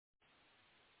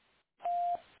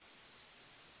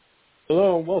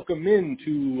Hello and welcome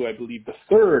into, I believe, the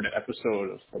third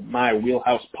episode of My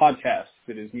Wheelhouse podcast.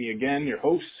 It is me again, your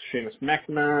host, Sheamus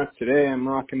McNamara. Today I'm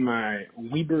rocking my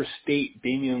Weber State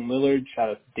Damian Lillard. Shout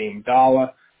out to Dame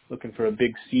Dalla. Looking for a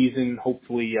big season.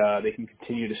 Hopefully they can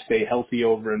continue to stay healthy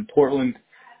over in Portland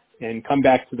and come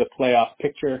back to the playoff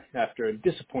picture after a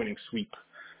disappointing sweep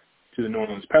to the New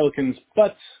Orleans Pelicans.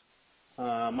 But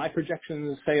my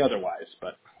projections say otherwise,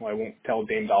 but I won't tell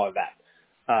Dame Dalla that.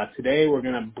 Today we're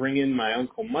going to bring in my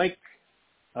Uncle Mike.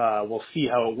 We'll see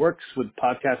how it works with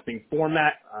podcasting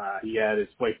format. He had his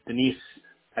wife Denise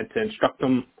had to instruct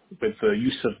him with the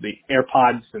use of the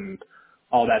AirPods and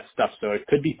all that stuff, so it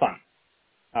could be fun.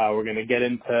 We're going to get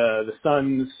into the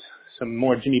Suns, some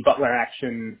more Jimmy Butler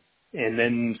action, and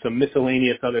then some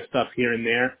miscellaneous other stuff here and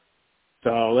there.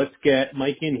 So let's get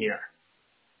Mike in here.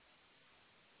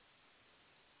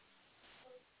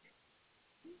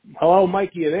 Hello,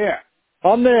 Mike, you there?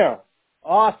 I'm there.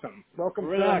 Awesome. Welcome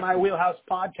to My Wheelhouse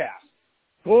podcast.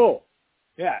 Cool.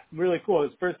 Yeah, really cool.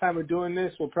 It's the first time we're doing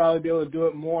this. We'll probably be able to do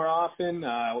it more often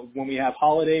when we have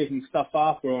holidays and stuff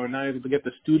off where we're not able to get the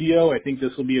studio. I think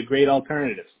this will be a great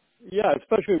alternative. Yeah,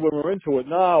 especially when we're into it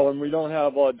now and we don't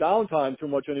have downtime too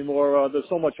much anymore. There's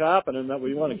so much happening that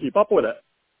we want to keep up with it.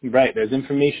 Right. There's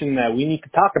information that we need to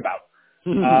talk about.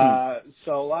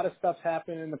 So a lot of stuff's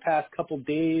happened in the past couple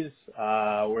days.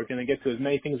 We're going to get to as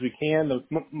many things as we can. The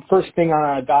first thing on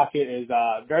our docket is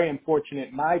very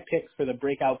unfortunate. My picks for the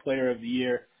breakout player of the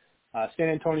year, San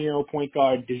Antonio point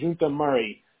guard DeJounte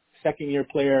Murray, second-year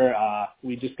player.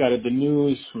 We just got the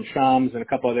news from Shams and a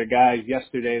couple other guys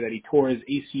yesterday that he tore his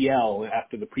ACL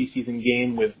after the preseason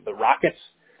game with the Rockets.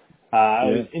 I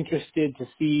was interested to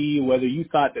see whether you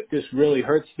thought that this really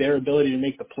hurts their ability to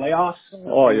make the playoffs.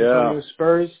 Oh, San Antonio yeah.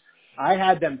 Spurs. I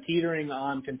had them teetering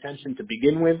on contention to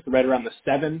begin with, right around the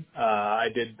 7. I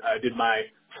did my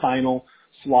final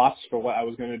slots for what I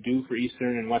was going to do for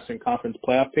Eastern and Western Conference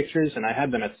playoff pictures, and I had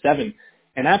them at 7.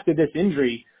 And after this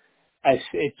injury,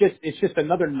 it's just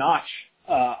another notch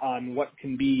on what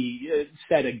can be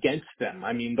said against them.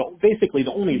 I mean, basically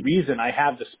the only reason I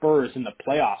have the Spurs in the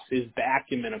playoffs is the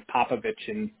acumen of Popovich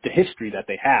and the history that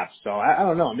they have. So I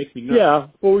don't know. It makes me nervous. Yeah,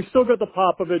 well, we still got the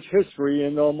Popovich history,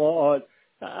 and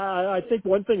I think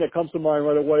one thing that comes to mind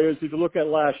right away is if you look at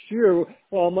last year,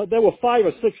 there were 5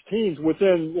 or 6 teams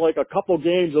within like a couple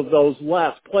games of those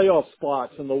last playoff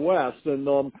spots in the West, and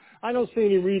I don't see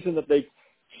any reason that they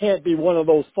can't be one of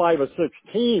those 5 or 6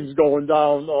 teams going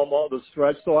down the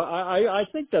stretch. So I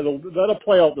think that'll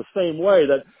play out the same way.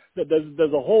 That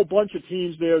there's a whole bunch of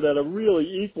teams there that are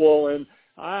really equal, and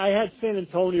I had San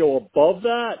Antonio above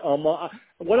that.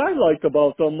 What I liked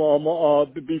about them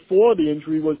before the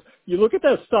injury was you look at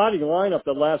that starting lineup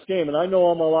the last game, and I know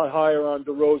I'm a lot higher on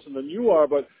DeRozan than you are,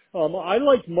 but I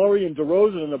liked Murray and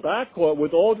DeRozan in the backcourt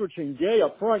with Aldridge and Gay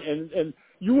up front, and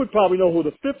you would probably know who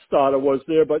the 5th starter was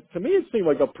there, but to me it seemed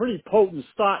like a pretty potent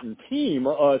starting team.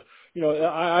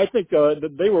 I think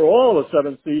that they were all a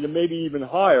 7th seed and maybe even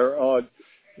higher.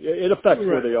 It affects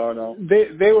where they are now.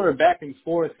 They were back and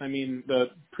forth. I mean,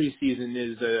 the preseason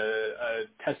is a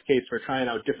test case for trying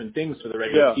out different things for the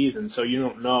regular season, so you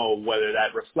don't know whether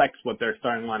that reflects what their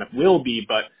starting lineup will be,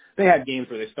 but they had games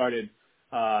where they started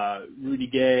Rudy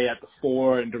Gay at the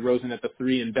 4 and DeRozan at the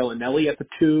 3 and Bellinelli at the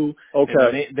 2.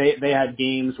 Okay. And they had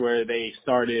games where they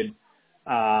started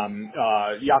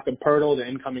Jakob Poeltl, the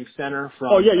incoming center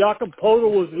from. Oh yeah, Jakob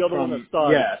Poeltl was the other one that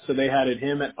started. Yeah, so they had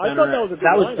him at center. I thought that was a good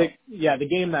lineup. The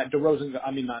game that the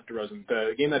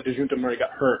game that DeJounte Murray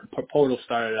got hurt, Poeltl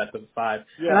started at the 5.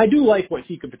 Yeah. And I do like what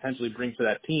he could potentially bring to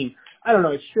that team. I don't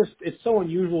know, it's so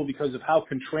unusual because of how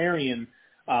contrarian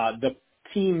the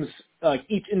team's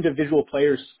each individual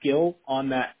player's skill on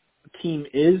that team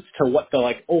is to what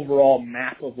the overall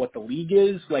map of what the league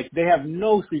is. Like they have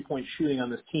no 3-point shooting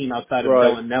on this team outside of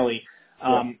Bellinelli.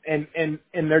 And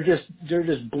they're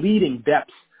just bleeding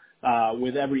depth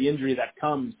with every injury that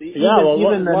comes. Even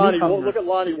Lonnie, look at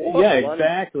Lonnie Walker. Yeah,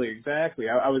 exactly.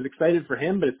 I was excited for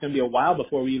him, but it's going to be a while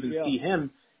before we even see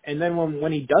him. And then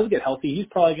when he does get healthy, he's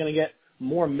probably going to get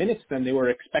more minutes than they were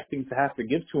expecting to have to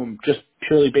give to him just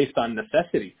purely based on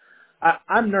necessity.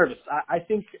 I'm nervous. I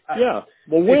think.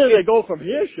 Well, where do they go from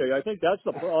here, Shay? I think that's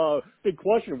the big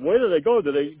question. Where do they go?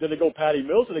 Do they go Patty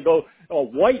Mills? Do they go?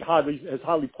 White has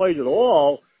hardly played at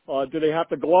all. Do they have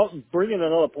to go out and bring in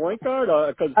another point guard?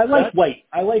 I like White.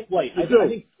 I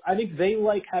I think they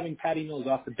like having Patty Mills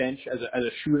off the bench as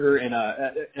a shooter and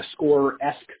a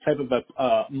scorer-esque type of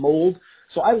a mold.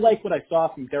 So I like what I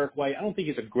saw from Derek White. I don't think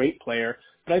he's a great player,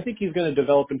 but I think he's going to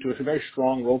develop into a very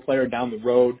strong role player down the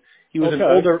road. He was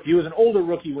an older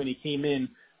rookie when he came in,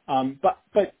 but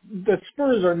the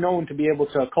Spurs are known to be able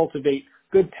to cultivate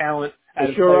good talent They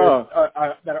as sure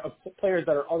players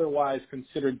that are otherwise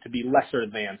considered to be lesser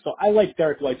than. So I like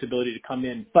Derek White's ability to come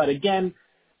in. But again,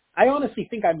 I honestly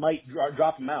think I might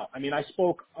drop him out. I mean, I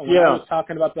spoke when I was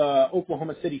talking about the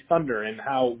Oklahoma City Thunder and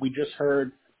how we just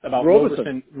heard about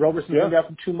Roberson's going to be out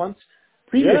for 2 months.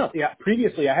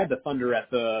 Previously, I had the Thunder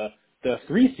at the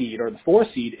 3 seed or the 4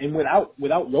 seed, and without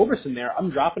Roberson there, I'm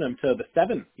dropping him to the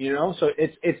 7. You know, so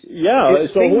it's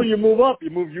so who do you move up? You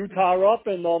move Utah up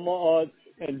and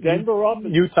Denver up.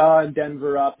 Utah and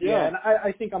Denver up. Yeah, and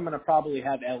I think I'm going to probably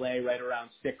have LA right around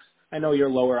 6. I know you're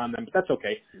lower on them, but that's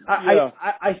okay.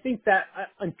 I think that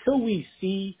until we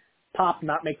see Pop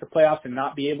not make the playoffs and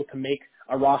not be able to make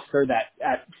a roster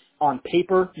that on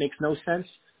paper makes no sense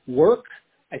work,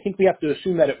 I think we have to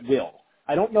assume that it will.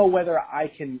 I don't know whether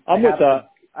I can. I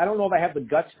don't know if I have the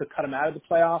guts to cut him out of the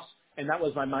playoffs, and that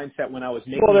was my mindset when I was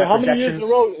making my how projections. many years in a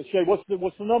row? Shay,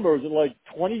 what's the number? Is it like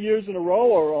 20 years in a row,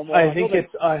 or I think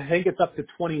it's up to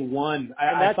 21.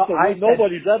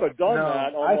 Nobody's ever done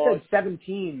that. I said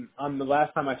 17 on the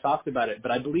last time I talked about it,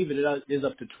 but I believe it is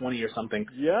up to 20 or something.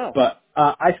 Yeah. But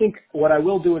I think what I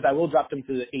will do is I will drop them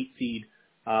to the 8 seed.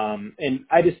 And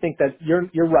I just think that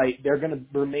you're right. They're going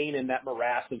to remain in that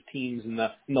morass of teams in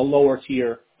the lower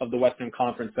tier of the Western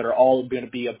Conference that are all going to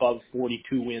be above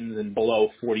 42 wins and below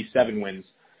 47 wins.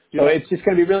 So it's just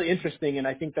going to be really interesting, and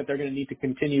I think that they're going to need to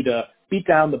continue to beat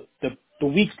down the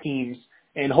weak teams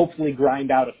and hopefully grind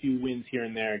out a few wins here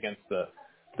and there against the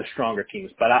stronger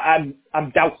teams. But I'm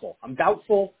doubtful. I'm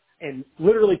doubtful, and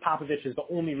literally Popovich is the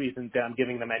only reason that I'm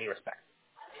giving them any respect.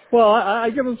 Well,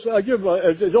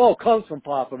 it all comes from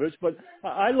Popovich, but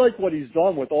I like what he's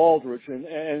done with Aldridge,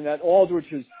 and that Aldridge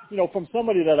is, from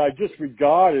somebody that I just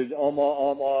regarded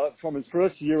from his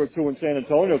first year or two in San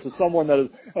Antonio to someone that is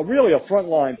really a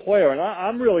frontline player, and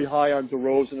I'm really high on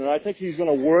DeRozan, and I think he's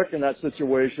going to work in that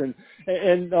situation.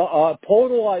 And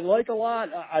Podol I like a lot.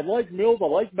 I like Mills. I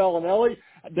like Bellinelli.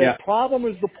 The problem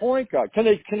is the point guard. Can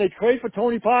they trade for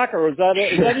Tony Parker? Or is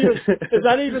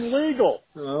that even legal?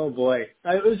 Oh boy,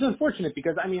 it was unfortunate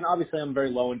because obviously I'm very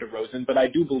low in DeRozan, but I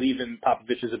do believe in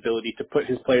Popovich's ability to put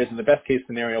his players in the best case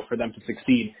scenario for them to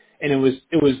succeed. And it was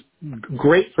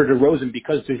great for DeRozan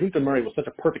because DeJounte Murray was such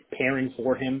a perfect pairing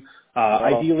for him.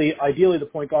 Ideally the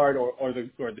point guard or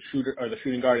the shooter or the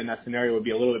shooting guard in that scenario would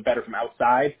be a little bit better from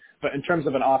outside. But in terms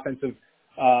of an offensive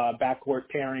backcourt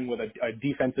pairing with a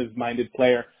defensive-minded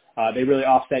player, they really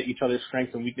offset each other's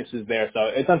strengths and weaknesses there. So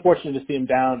it's unfortunate to see him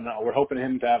down. We're hoping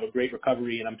him to have a great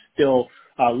recovery, and I'm still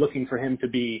looking for him to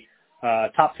be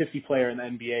top 50 player in the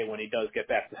NBA when he does get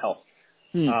back to health.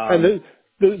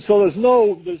 So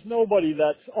there's nobody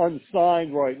that's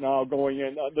unsigned right now going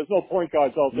in. There's no point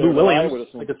guards out there. Lou Williams.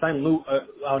 They could sign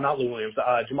not Lou Williams.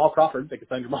 Jamal Crawford. They could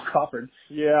sign Jamal Crawford.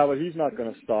 Yeah, but he's not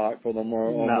going to start for them.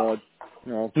 No. They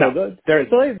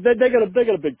got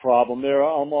a big problem there.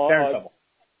 They're in trouble.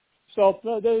 So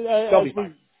they'll be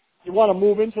fine. You want to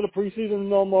move into the preseason,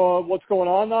 what's going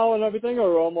on now and everything,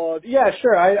 or Yeah,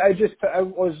 sure. I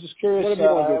was just curious.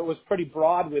 I was pretty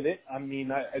broad with it. I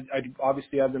mean, I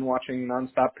obviously I've been watching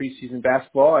nonstop preseason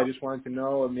basketball. I just wanted to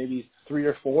know maybe 3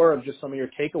 or 4 of just some of your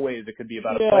takeaways. It could be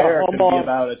about a player. It could be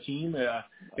about a team. I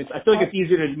feel like it's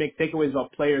easier to make takeaways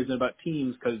about players than about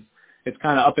teams because it's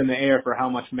kind of up in the air for how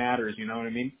much matters. You know what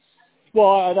I mean?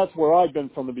 Well, that's where I've been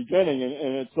from the beginning,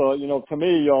 and it's to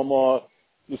me,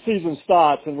 the season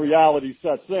starts and reality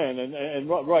sets in, and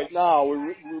right now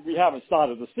we haven't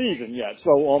started the season yet.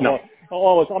 So I'm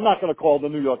not going to call the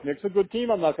New York Knicks a good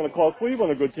team. I'm not going to call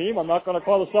Cleveland a good team. I'm not going to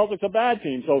call the Celtics a bad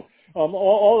team. So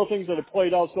all the things that have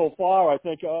played out so far, I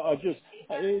think, are just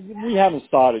we haven't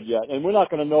started yet, and we're not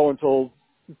going to know until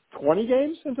 20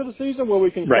 games into the season where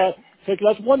we can start.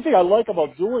 That's one thing I like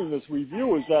about doing this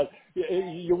review is that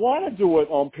you want to do it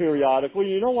periodically.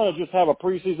 You don't want to just have a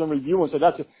preseason review and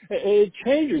say it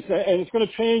changes, and it's going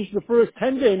to change the first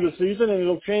 10 games of the season, and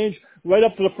it'll change right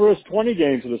up to the first 20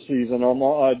 games of the season.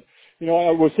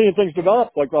 We're seeing things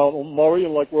develop like Murray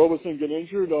and like Roberson get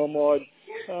injured.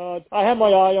 I had my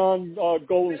eye on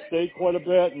Golden State quite a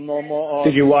bit. And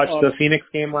did you watch the Phoenix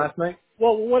game last night?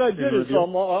 Well, what I did is, I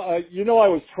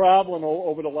was traveling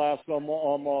over the last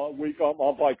week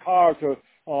by car to.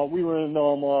 We were in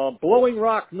Blowing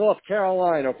Rock, North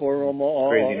Carolina for a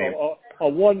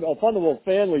fun little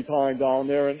family time down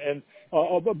there, and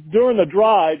during the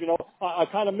drive, I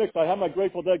kind of mixed. I had my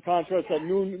Grateful Dead concerts at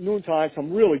noontime,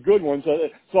 some really good ones.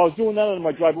 So I was doing that on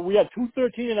my drive. But we had 2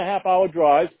 13.5-hour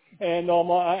drives. And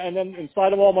then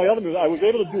inside of all my other music, I was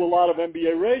able to do a lot of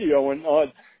NBA radio, and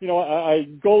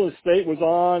Golden State was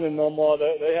on, and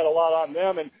they had a lot on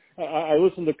them, and I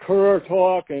listen to Kerr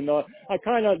talk, and I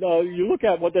kind of you look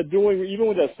at what they're doing, even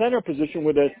with their center position,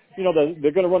 with it,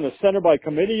 they're going to run the center by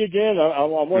committee again. I'm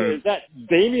wondering, is that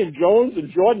Damian Jones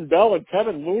and Jordan Bell and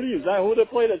Kevin Looney? Is that who they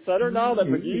played at center now that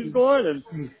McGee's gone?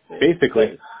 And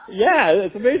basically, yeah,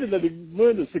 it's amazing that they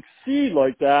learned to succeed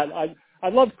like that. I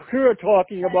love Kerr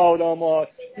talking about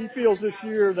he feels this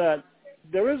year that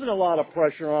there isn't a lot of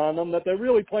pressure on them, that they're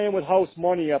really playing with house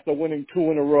money after winning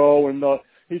 2 in a row, and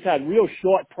he's had real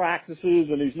short practices,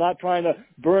 and he's not trying to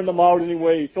burn them out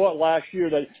anyway. He thought last year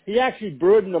that he actually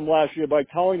burdened them last year by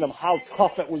telling them how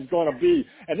tough it was going to be.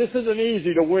 And this isn't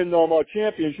easy to win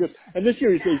championships. And this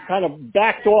year he's kind of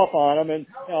backed off on them, and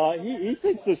he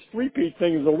thinks this three-peat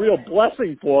thing is a real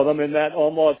blessing for them, in that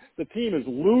the team is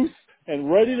loose and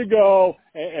ready to go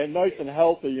and nice and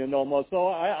healthy. And so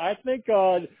I think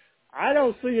I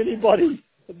don't see anybody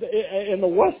in the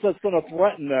West that's going to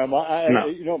threaten them.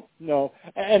 No.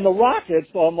 And the Rockets,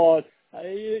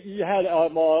 you had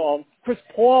Chris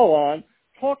Paul on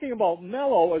talking about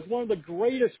Melo as one of the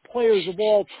greatest players of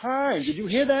all time. Did you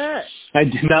hear that? I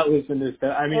did not listen to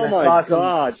that. I mean, oh I my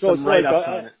saw God. some write-ups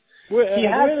on it. He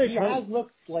has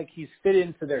looked like he's fit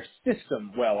into their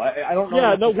system well. I don't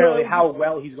know necessarily how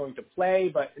well he's going to play,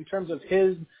 but in terms of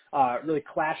his really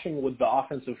clashing with the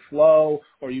offensive flow,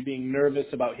 or you being nervous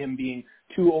about him being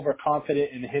too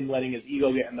overconfident and him letting his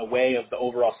ego get in the way of the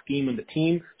overall scheme of the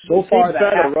team, so far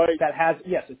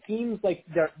it seems like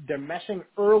they're meshing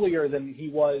earlier than he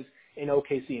was in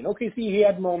OKC. In OKC, he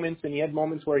had moments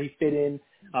where he fit in.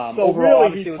 So overall,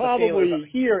 really, he's probably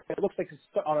here. It looks like he's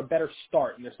on a better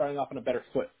start, and they're starting off on a better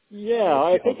foot. Yeah,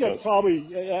 I think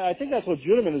that's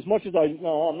legitimate. As much as I'm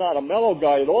not a Melo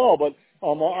guy at all, but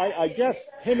I guess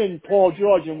him and Paul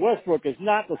George and Westbrook is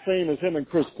not the same as him and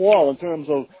Chris Paul in terms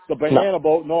of the banana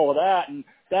boat and all of that, and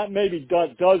that maybe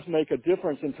does make a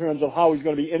difference in terms of how he's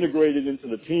going to be integrated into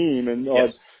the team. And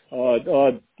so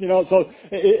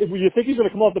you think he's going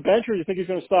to come off the bench, or you think he's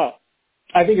going to start?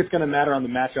 I think it's going to matter on the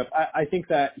matchup. I think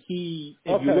that if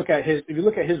you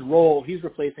look at his role, he's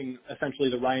replacing essentially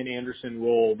the Ryan Anderson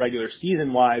role regular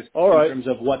season wise in terms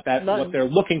of what they're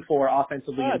looking for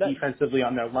offensively and defensively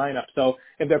on their lineup. So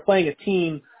if they're playing a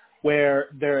team where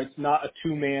it's not a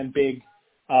 2-man big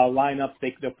lineup,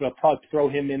 they'll probably throw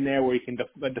him in there where he can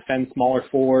defend smaller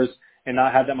fours and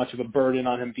not have that much of a burden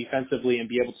on him defensively and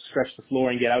be able to stretch the floor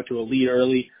and get out to a lead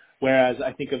early. Whereas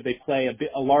I think if they play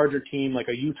a larger team like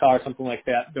a Utah or something like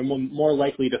that, they're more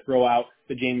likely to throw out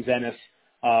the James Ennis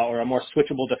or a more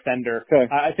switchable defender.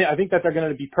 Okay. I think that they're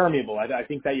going to be permeable. I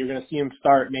think that you're going to see him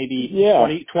start maybe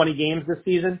 20 games this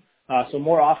season. So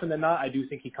more often than not, I do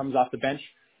think he comes off the bench.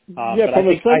 But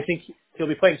I think he'll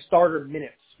be playing starter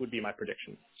minutes would be my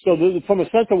prediction. So from a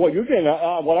sense of what you're getting,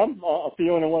 what I'm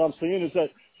feeling and what I'm seeing is that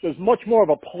there's much more of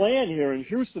a plan here in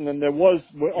Houston than there was,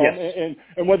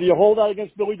 and whether you hold out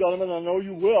against Billy Donovan, I know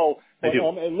you will, but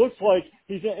it looks like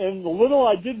and the little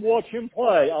I did watch him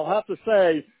play, I'll have to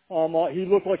say, he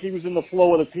looked like he was in the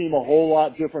flow of the team a whole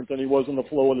lot different than he was in the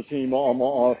flow of the team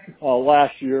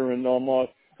last year, and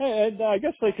I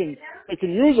guess they can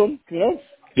use him,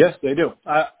 Yes, they do.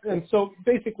 And so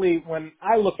basically, when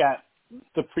I look at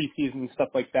the preseason and stuff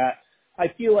like that, I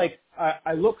feel like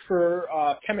I look for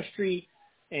chemistry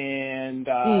and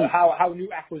how new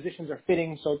acquisitions are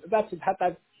fitting. So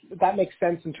that makes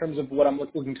sense in terms of what I'm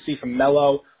looking to see from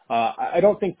Melo. I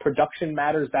don't think production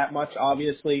matters that much,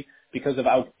 obviously, because of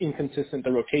how inconsistent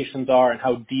the rotations are and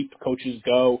how deep coaches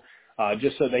go,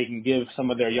 just so they can give some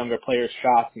of their younger players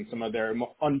shots and some of their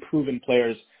unproven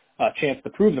players a chance to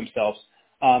prove themselves.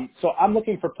 So I'm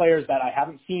looking for players that I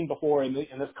haven't seen before in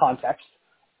this context,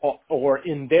 or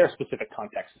in their specific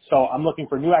context. So I'm looking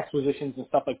for new acquisitions and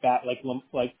stuff like that,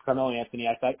 like Carmelo Anthony.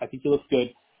 I think he looks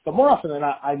good, but more often than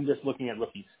not, I'm just looking at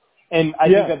rookies. And I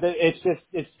think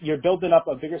that you're building up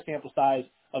a bigger sample size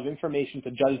of information to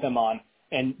judge them on.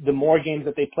 And the more games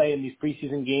that they play in these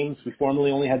preseason games, we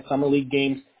formerly only had summer league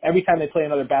games. Every time they play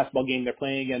another basketball game, they're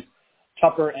playing against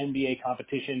tougher NBA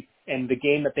competition, and the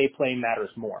game that they play matters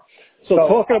more. So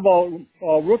talking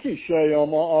about rookies, Shay,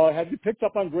 have you picked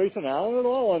up on Grayson Allen at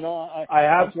all? And I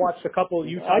have watched a couple of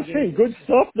Utah I've games. seen good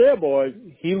stuff there, boy.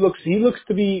 He looks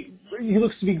to be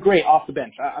great off the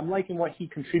bench. I'm liking what he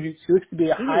contributes. He looks to be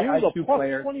a high IQ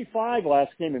player. He was a +25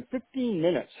 last game in 15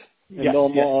 minutes. And, yes.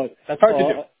 That's hard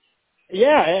to do.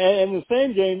 Yeah, and the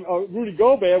same game, Rudy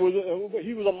Gobert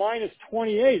he was a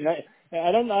 -28. And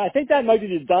I don't know. I think that might be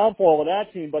the downfall of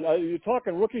that team. But you're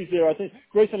talking rookies there. I think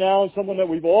Grayson Allen's someone that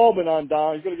we've all been on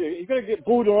down. He's going to get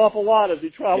booed an awful lot as he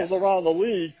travels around the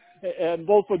league, and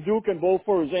both for Duke and both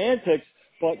for his antics.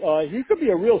 but he could be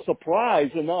a real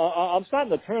surprise, and I'm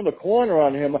starting to turn the corner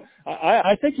on him.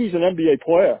 I think he's an NBA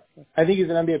player. I think he's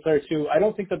an NBA player too. I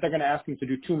don't think that they're going to ask him to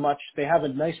do too much. They have a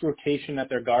nice rotation at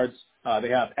their guards. They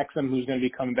have Exum, who's going to be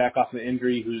coming back off of the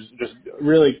injury, who's just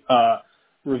really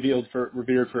revered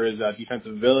for his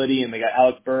defensive ability, and they got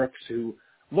Alex Burks, who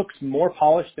looks more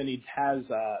polished than he has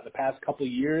the past couple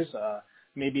of years.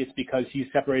 Maybe it's because he's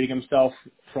separating himself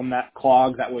from that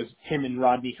clog that was him and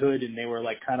Rodney Hood, and they were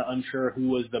like kind of unsure who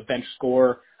was the bench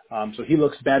scorer. So he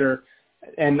looks better.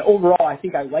 And overall, I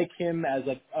think I like him as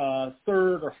a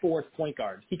third or fourth point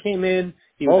guard. He came in,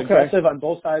 he was aggressive on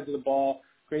both sides of the ball.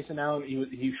 Grayson Allen,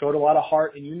 he showed a lot of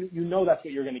heart, and you know that's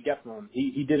what you're going to get from him.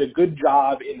 He did a good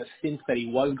job in the stints that he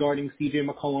was guarding C.J.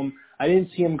 McCollum. I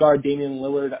didn't see him guard Damian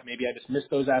Lillard. Maybe I just missed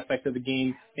those aspects of the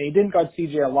game. And he didn't guard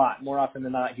C.J. a lot. More often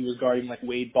than not, he was guarding like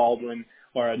Wade Baldwin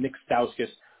or a Nick Stauskas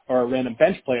or a random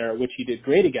bench player, which he did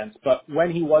great against. But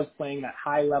when he was playing that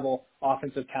high-level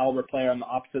offensive caliber player on the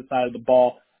opposite side of the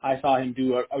ball, I saw him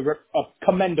do a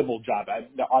commendable job.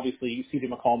 Obviously, C.J.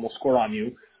 McCollum will score on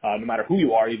you, no matter who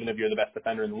you are, even if you're the best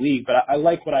defender in the league. But I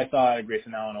like what I saw at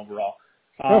Grayson Allen overall.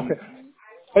 Okay.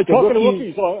 Hey, talking to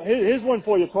rookies, here's one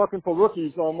for you. Talking for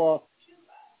rookies,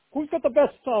 who's got the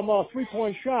best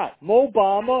three-point shot? Mo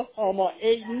Bamba,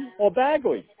 Ayton, or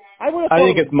Bagley? I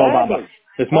think it's Mo Bamba.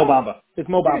 It's Mo Bamba. It's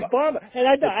Mo Bamba. And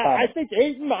I think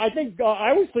Ayton,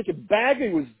 I was thinking Bagley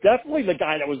was definitely the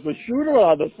guy that was the shooter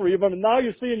out of the three of them, and now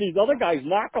you're seeing these other guys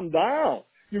knock them down.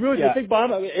 You think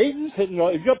Bamba, Ayton's hitting,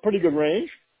 he's got pretty good range?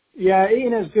 Yeah,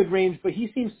 Ayton has good range, but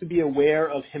he seems to be aware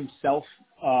of himself,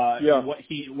 and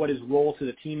what his role to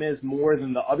the team is more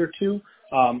than the other two.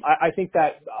 I think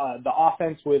that the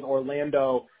offense with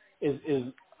Orlando is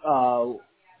it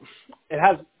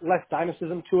has less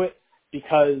dynamism to it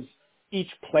because each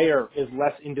player is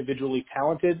less individually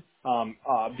talented.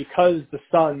 Because the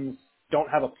Suns don't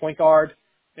have a point guard,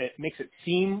 it makes it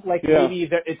seem like maybe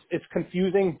it's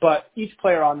confusing, but each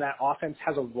player on that offense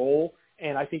has a role,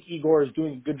 and I think Igor is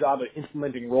doing a good job at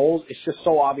implementing roles. It's just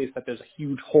so obvious that there's a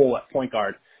huge hole at point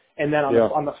guard. And then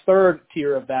on the third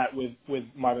tier of that with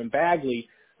Marvin Bagley,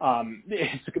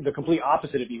 it's the complete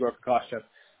opposite of Igor Kokoschev.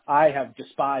 I have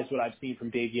despised what I've seen from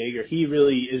Dave Yeager. He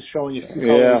really is showing his true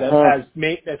colors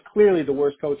as clearly the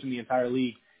worst coach in the entire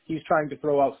league. He's trying to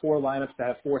throw out four lineups to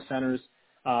have four centers.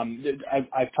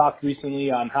 I've talked recently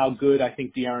on how good I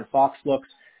think De'Aaron Fox looks,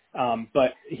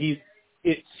 but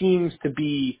it seems to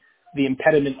be the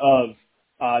impediment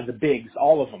of the bigs,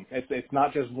 all of them. It's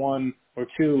not just one or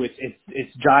two.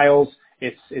 It's Giles,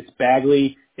 it's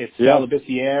Bagley, it's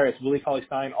Labissiere, it's Willie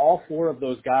Cauley-Stein. All four of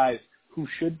those guys who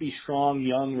should be strong,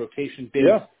 young, rotation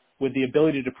bigs with the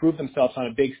ability to prove themselves on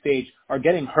a big stage are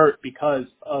getting hurt because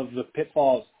of the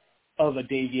pitfalls of a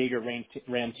Dave Yeager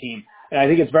ran team. And I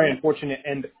think it's very unfortunate.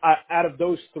 And out of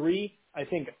those three, I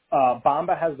think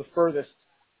Bamba has the furthest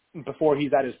before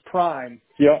he's at his prime.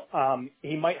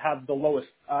 He might have the lowest.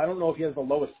 I don't know if he has the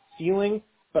lowest ceiling,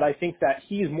 but I think that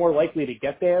he's more likely to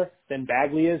get there than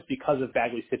Bagley is because of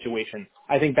Bagley's situation.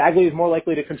 I think Bagley is more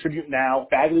likely to contribute now.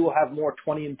 Bagley will have more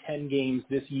 20 and 10 games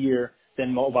this year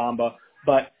than Mo Bamba,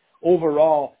 but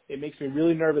overall, it makes me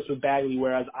really nervous with Bagley,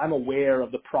 whereas I'm aware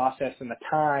of the process and the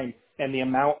time and the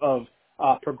amount of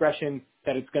progression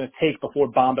that it's going to take before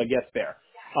Bamba gets there.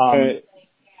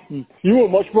 You were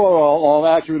much more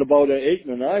accurate about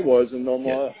Ayton than I was, and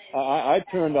I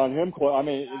turned on him. I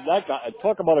mean, that guy,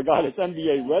 talk about a guy that's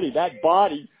NBA ready. That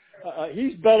body,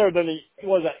 he's better than he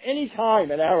was at any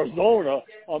time in Arizona.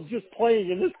 Just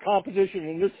playing in this competition,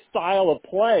 in this style of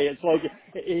play, it's like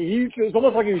it's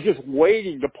almost like he was just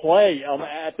waiting to play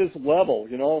at this level.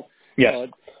 You know,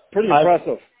 pretty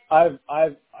impressive.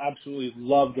 I've absolutely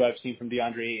loved what I've seen from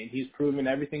DeAndre Ayton. He's proven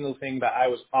every single thing that I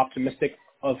was optimistic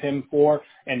of him for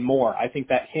and more. I think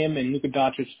that him and Luka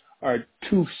Doncic are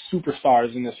two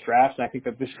superstars in this draft, and I think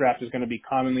that this draft is going to be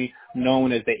commonly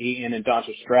known as the Ayton and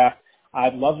Doncic draft.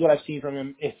 I've loved what I've seen from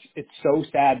him. It's so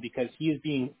sad because he is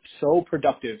being so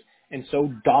productive and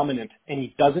so dominant, and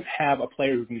he doesn't have a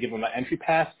player who can give him an entry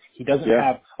pass. He doesn't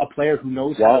have a player who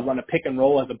knows how to run a pick and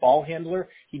roll as a ball handler.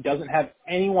 He doesn't have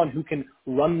anyone who can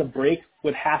run the break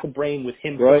with half a brain with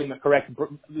him throwing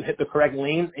hit the correct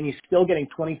lanes, and he's still getting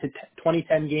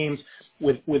 20-10 games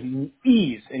with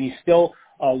ease, and he's still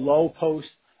a low post,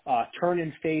 turn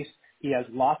and face. He has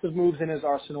lots of moves in his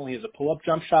arsenal. He has a pull-up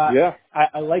jump shot.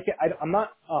 I like it. I'm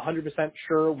not 100%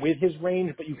 sure with his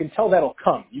range, but you can tell that'll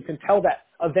come. You can tell that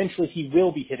eventually he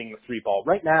will be hitting the three ball.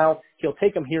 Right now, he'll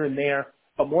take them here and there,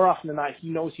 but more often than not, he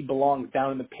knows he belongs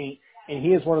down in the paint, and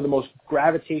he is one of the most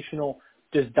gravitational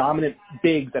dominant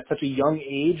bigs at such a young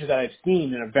age that I've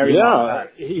seen in a very long time.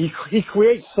 He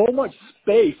creates so much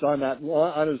space on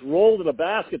his roll to the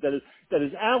basket that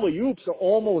his alley-oops are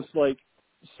almost like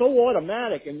so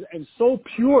automatic and so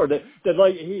pure that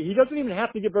like he doesn't even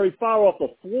have to get very far off the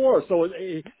floor, so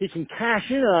he can cash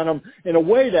in on them in a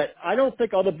way that I don't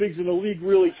think other bigs in the league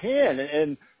really can.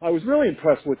 And I was really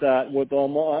impressed with that with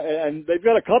them. And they've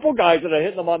got a couple guys that are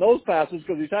hitting them on those passes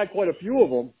because he's had quite a few of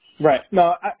them. Right.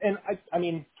 No, I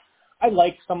mean, I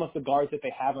like some of the guards that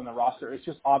they have on the roster. It's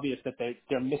just obvious that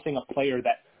they're missing a player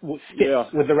that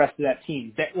fits with the rest of that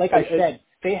team. Like I said,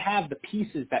 they have the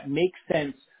pieces that make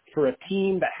sense for a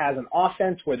team that has an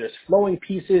offense where there's flowing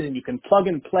pieces and you can plug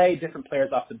and play different players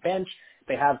off the bench.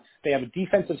 They have a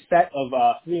defensive set of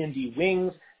 3-and-D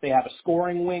wings. They have a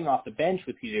scoring wing off the bench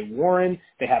with TJ Warren.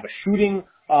 They have a shooting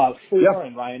four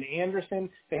and Ryan Anderson.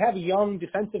 They have a young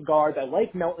defensive guard. I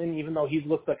like Melton, even though he's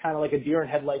looked kind of like a deer in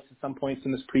headlights at some points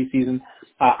in this preseason.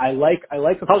 I like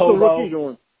Okobo. How's the rookie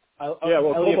doing?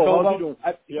 Okobo,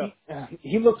 how's he doing?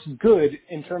 He looks good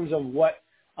in terms of what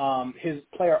his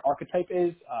player archetype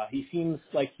is. He seems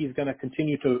like he's going to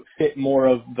continue to fit more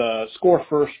of the score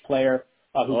first player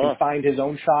who can find his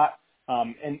own shot.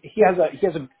 And it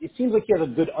seems like he has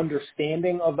a good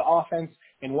understanding of the offense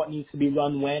and what needs to be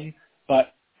run when,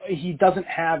 but he doesn't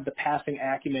have the passing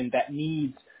acumen that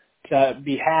needs to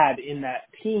be had in that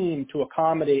team to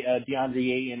accommodate a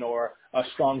DeAndre Ayton or a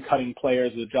strong cutting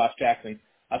players with Josh Jackson.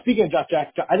 Speaking of Josh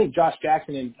Jackson, I think Josh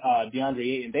Jackson and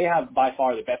DeAndre Ayton, they have by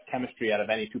far the best chemistry out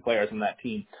of any two players on that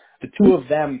team. The two of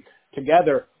them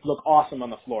together look awesome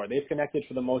on the floor. They've connected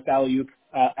for the most alley-oops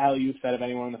out of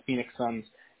anyone on the Phoenix Suns.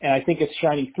 And I think it's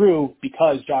shining through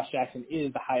because Josh Jackson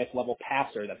is the highest level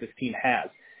passer that this team has.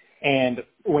 And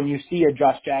when you see a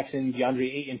Josh Jackson,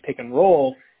 DeAndre Ayton pick and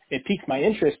roll, it piques my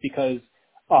interest because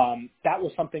that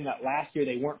was something that last year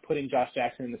they weren't putting Josh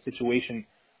Jackson in the situation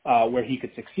where he could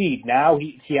succeed. Now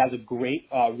he has a great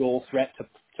role threat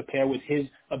to pair with his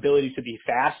ability to be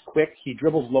fast, quick. He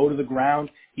dribbles low to the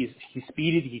ground. He's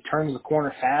speeded. He turns the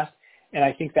corner fast. And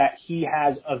I think that he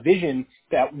has a vision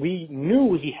that we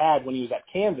knew he had when he was at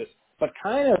Kansas, but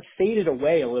kind of faded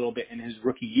away a little bit in his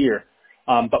rookie year.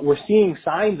 But we're seeing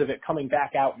signs of it coming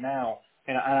back out now.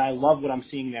 And I love what I'm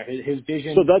seeing there. His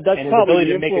vision that's and his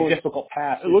ability to make a difficult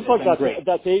pass. It looks like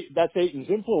that's Ayton's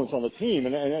influence on the team,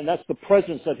 and that's the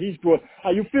presence that he's brought.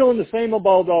 Are you feeling the same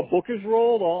about Booker's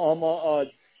role?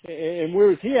 And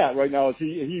where is he at right now? Is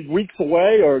he weeks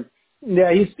away or?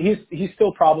 Yeah, he's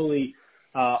still probably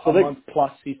a month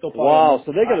plus. He's still probably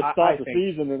so they're going to start the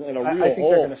season in a real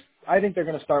hole. I think they're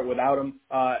going to start without him.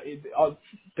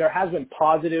 There has been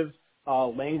positive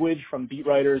language from beat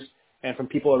writers and from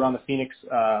people around the Phoenix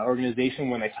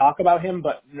organization when they talk about him,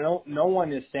 but no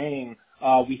one is saying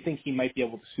we think he might be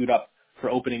able to suit up for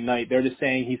opening night. They're just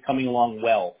saying he's coming along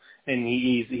well and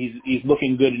he's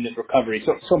looking good in his recovery.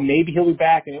 So maybe he'll be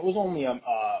back, and it was only a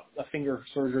finger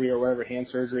surgery or whatever, hand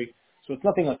surgery. So it's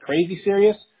nothing like crazy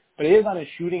serious, but it is on his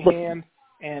shooting hand.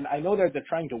 And I know they're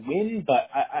trying to win, but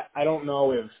I don't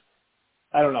know.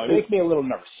 It makes me a little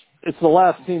nervous. It's the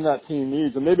last team that team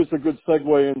needs, and maybe it's a good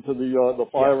segue into the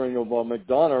firing of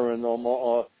McDonough and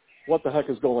what the heck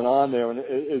is going on there, and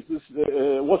is this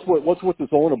what's with this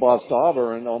owner Bob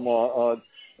Stauber, and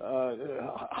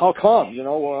how come?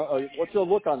 What's your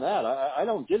look on that? I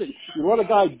don't get it. You let a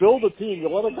guy build a team, you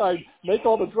let a guy make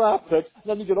all the draft picks,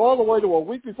 then you get all the way to a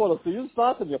week before the season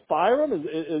starts and you fire him. Is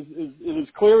it as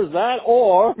clear as that,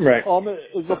 or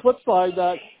is the flip side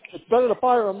that it's better to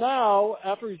fire him now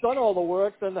after he's done all the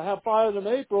work than to have fired in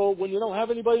April when you don't have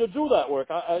anybody to do that work?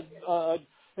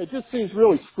 It just seems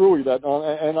really screwy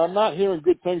and I'm not hearing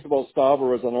good things about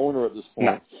Stauber as an owner at this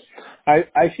point. No.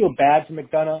 I feel bad for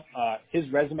McDonough. His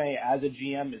resume as a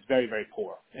GM is very, very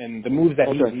poor. And the moves that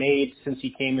he's made since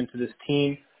he came into this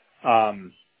team,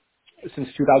 since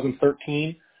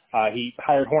 2013, he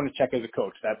hired Hornacek as a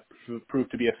coach. That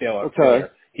proved to be a failure.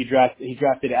 He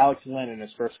drafted Alex Len in his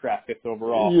first draft, 5th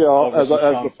overall. Yeah,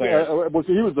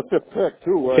 he was the 5th pick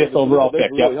too. Right? 5th overall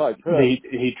pick. Really high pick.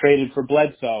 He traded for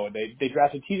Bledsoe. They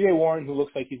drafted TJ Warren, who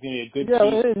looks like he's going to be a good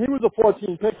piece. Yeah, he was a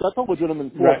 14 pick. That's a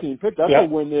legitimate 14 pick. That's a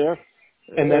win there.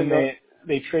 And then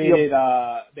they traded.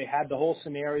 They had the whole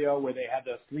scenario where they had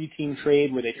the 3-team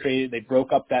trade where they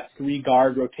broke up that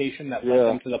 3-guard rotation that led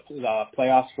them to the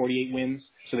playoffs, 48 wins.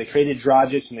 So they traded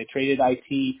Dragic and they traded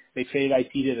IT. They traded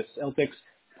IT to the Celtics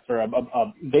for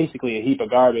basically a heap of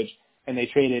garbage, and they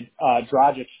traded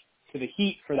Dragic to the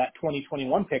Heat for that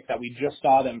 2021 pick that we just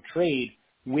saw them trade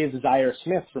with Zaire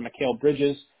Smith for Mikal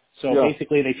Bridges. So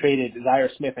basically they traded Zaire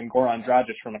Smith and Goran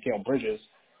Dragic for Mikal Bridges.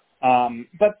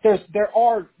 But there's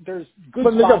good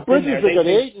But they spots got Bridges, in there. they got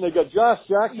Ayton, they got Josh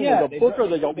Jackson, they got Booker,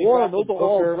 they got Warren. Those are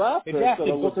all draft picks. They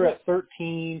drafted Booker at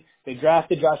 13. They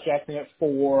drafted Josh Jackson at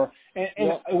 4.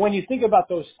 And when you think about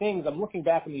those things, I'm looking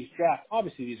back on these drafts.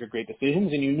 Obviously, these are great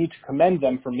decisions, and you need to commend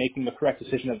them for making the correct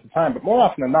decision at the time. But more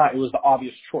often than not, it was the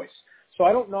obvious choice. So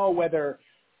I don't know whether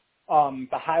the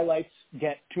highlights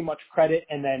get too much credit,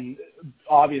 and then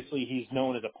obviously he's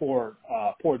known as a poor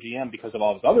GM because of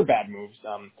all his other bad moves.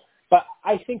 But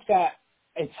I think that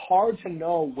it's hard to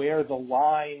know where the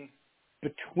line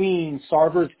between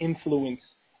Sarver's influence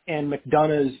and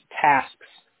McDonough's tasks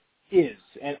is.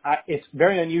 And it's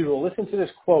very unusual. Listen to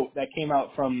this quote that came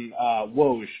out from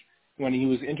Woj when he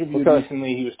was interviewed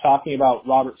recently. He was talking about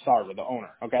Robert Sarver, the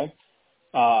owner, okay?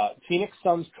 Phoenix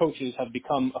Suns coaches have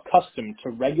become accustomed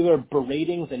to regular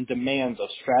beratings and demands of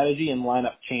strategy and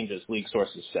lineup changes, league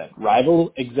sources said.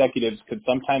 Rival executives could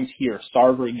sometimes hear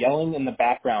Sarver yelling in the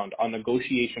background on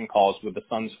negotiation calls with the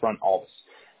Suns front office.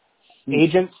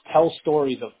 Agents tell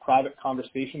stories of private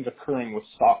conversations occurring with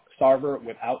Sarver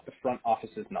without the front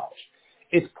office's knowledge.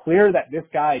 It's clear that this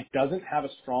guy doesn't have a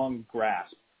strong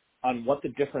grasp on what the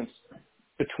difference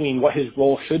between what his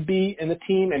role should be in the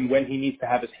team and when he needs to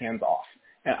have his hands off.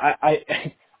 And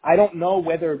I don't know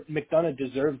whether McDonough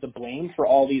deserves the blame for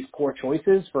all these poor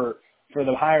choices for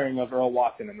the hiring of Earl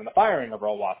Watson and then the firing of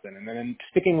Earl Watson and then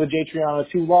sticking with Jay Triano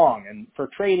too long and for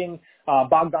trading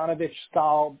Bogdanovich,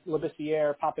 Skal,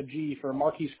 Labissiere, Papa G for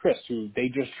Marquise Chris, who they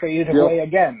just traded away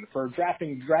again, for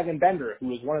drafting Dragon Bender, who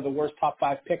was one of the worst top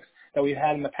 5 picks that we've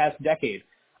had in the past decade.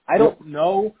 I don't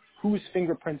know whose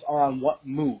fingerprints are on what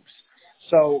moves.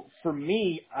 So for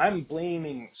me, I'm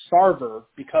blaming Sarver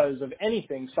because of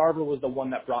anything. Sarver was the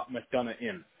one that brought McDonough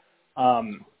in.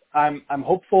 I'm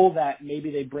hopeful that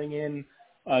maybe they bring in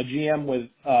a GM with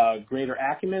greater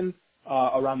acumen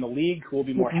around the league who will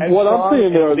be more headstrong. What I'm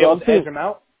seeing there is I'm seeing him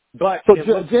out. But so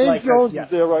James Jones is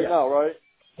there right now, right?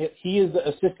 He is the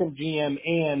assistant GM,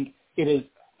 and it is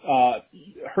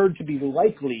heard to be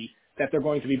likely that they're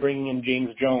going to be bringing in James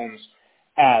Jones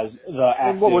as the active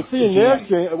and what we're seeing GM.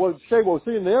 there, what we're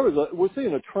seeing there is we're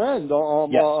seeing a trend.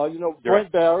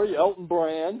 Brent Barry, Elton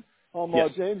Brand,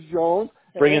 James Jones.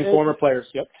 Bring in former players.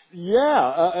 Yep.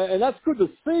 Yeah, and that's good to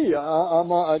see.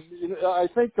 I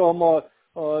think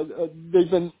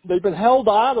they've been held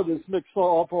out of this mix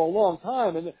for a long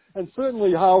time, and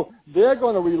certainly how they're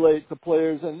going to relate to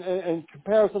players, and in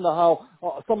comparison to how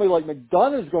somebody like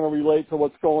McDonough is going to relate to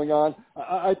what's going on.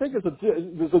 I think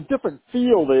there's a different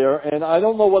feel there, and I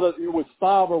don't know whether it was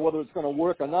Staub or whether it's going to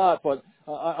work or not, but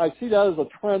I see that as a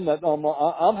trend that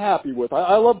I'm happy with.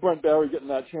 I love Brent Barry getting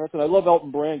that chance, and I love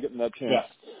Elton Brand getting that chance.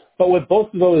 Yes. But with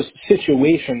both of those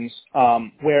situations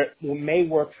where it may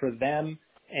work for them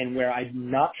and where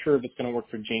I'm not sure if it's going to work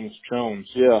for James Jones,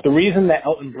 the reason that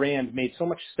Elton Brand made so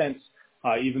much sense,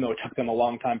 even though it took them a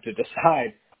long time to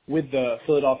decide, with the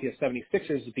Philadelphia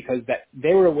 76ers is because that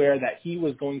they were aware that he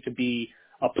was going to be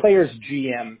a player's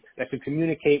GM that could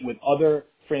communicate with other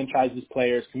franchises'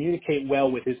 players, communicate well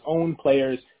with his own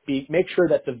players, make sure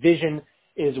that the vision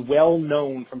is well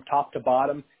known from top to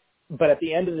bottom. But at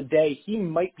the end of the day, he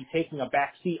might be taking a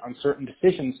back seat on certain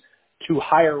decisions to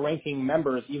higher ranking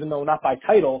members, even though not by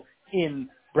title, in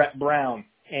Brett Brown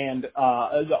and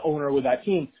the owner with that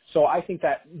team. So I think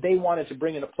that they wanted to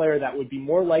bring in a player that would be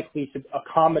more likely to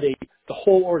accommodate the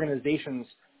whole organization's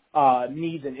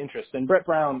needs and interests. And Brett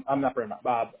Brown, I'm not Brett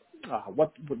Brown,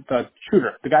 the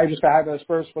shooter, the guy who just got hired by the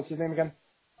Spurs, what's his name again?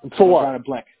 For what?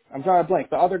 I'm trying to blank.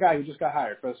 The other guy who just got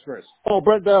hired for the Spurs. Oh,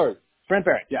 Brent Barry. Brent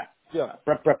Barry, yeah.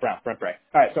 Brent Brown. All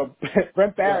right, so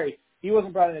Brent Barry, he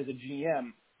wasn't brought in as a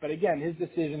GM, but again, his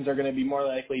decisions are going to be more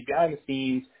likely behind the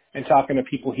scenes and talking to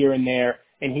people here and there,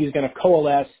 and he's going to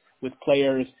coalesce with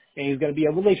players, and he's going to be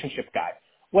a relationship guy.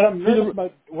 What I'm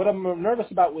nervous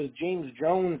about with James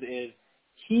Jones is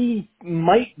he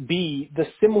might be the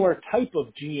similar type of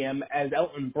GM as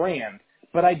Elton Brand,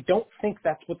 but I don't think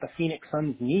that's what the Phoenix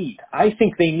Suns need. I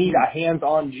think they need a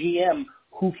hands-on GM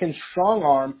who can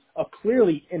strong-arm a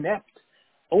clearly inept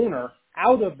owner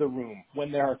out of the room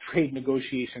when there are trade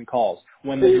negotiation calls,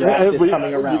 when the draft is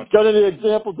coming around. Got any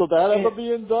examples of that ever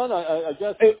being done? I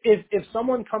guess if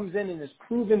someone comes in and is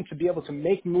proven to be able to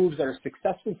make moves that are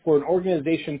successful for an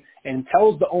organization and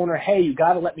tells the owner, hey, you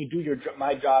got to let me do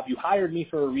my job. You hired me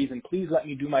for a reason. Please let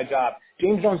me do my job.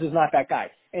 James Jones is not that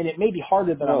guy. And it may be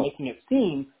harder than I'm making it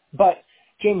seem, but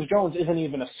James Jones isn't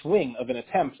even a swing of an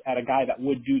attempt at a guy that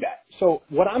would do that. So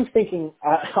what I'm thinking,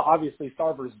 obviously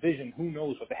Sarver's vision, who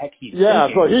knows what the heck he's thinking. Yeah,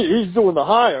 so he's doing the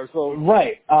hire. So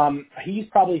right. He's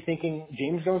probably thinking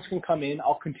James Jones can come in.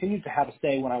 I'll continue to have a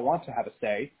say when I want to have a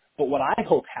say, But what I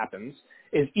hope happens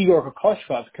is Igor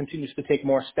Kokoshkov continues to take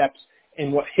more steps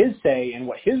in what his say and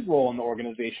what his role in the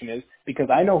organization is, because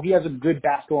I know he has a good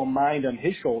basketball mind on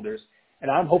his shoulders, and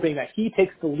I'm hoping that he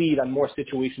takes the lead on more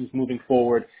situations moving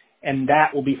forward, and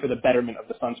that will be for the betterment of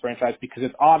the Suns franchise, because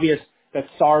it's obvious that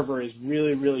Sarver is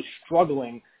really, really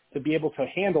struggling to be able to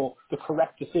handle the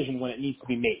correct decision when it needs to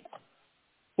be made.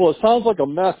 Well, it sounds like a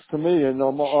mess to me, and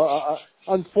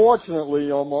unfortunately, you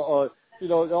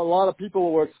know, a lot of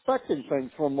people were expecting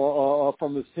things from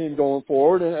this team going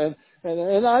forward, and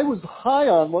I was high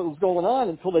on what was going on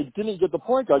until they didn't get the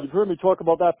point guard. You've heard me talk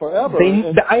about that forever.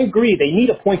 I agree. They need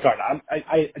a point guard.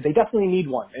 They definitely need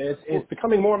one. It's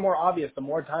becoming more and more obvious the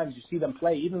more times you see them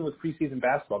play, even with preseason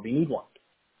basketball. They need one.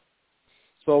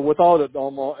 So without it,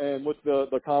 and with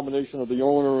the combination of the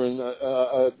owner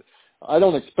and I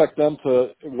don't expect them to.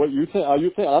 What you think?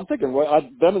 I'm thinking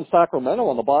them in Sacramento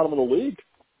on the bottom of the league.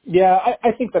 Yeah,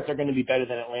 I think that they're going to be better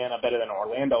than Atlanta, better than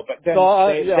Orlando, but then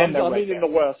then they're I right mean there. in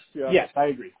the West. Yeah. Yes, I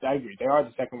agree. They are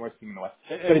the second worst team in the West.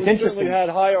 And but it's we interesting. certainly had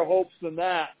higher hopes than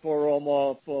that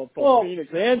for Phoenix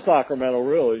and Sacramento,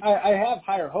 really. I have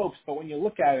higher hopes, but when you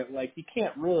look at it, like, you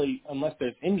can't really, unless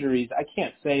there's injuries, I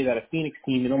can't say that a Phoenix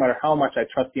team, no matter how much I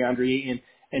trust DeAndre Ayton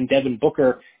and Devin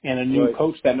Booker and a new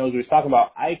coach that knows what he's talking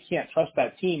about, I can't trust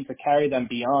that team to carry them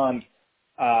beyond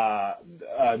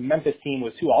Memphis team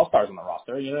with two All-Stars on the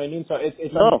roster. You know what I mean? So it's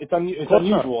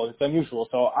unusual. It's unusual.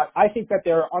 So I think that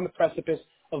they're on the precipice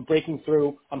of breaking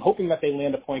through. I'm hoping that they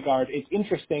land a point guard. It's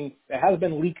interesting. It has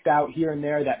been leaked out here and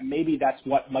there that maybe that's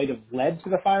what might have led to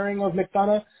the firing of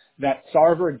McDonough, that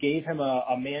Sarver gave him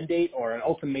a mandate or an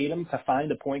ultimatum to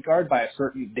find a point guard by a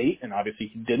certain date, and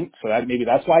obviously he didn't. So maybe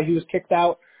that's why he was kicked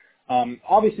out.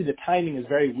 Obviously the timing is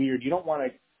very weird. You don't want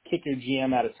to kick your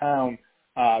GM out of town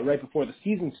right before the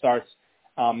season starts.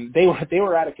 They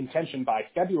were out of contention by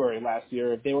February last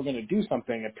year. If they were going to do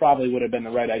something, it probably would have been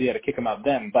the right idea to kick them out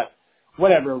then. But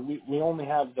whatever, we only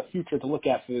have the future to look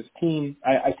at for this team.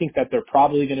 I think that they're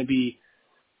probably going to be.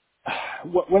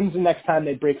 When's the next time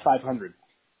they break 500?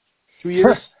 2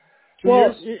 years? 2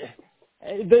 years?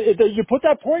 You put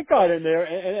that point guard in there,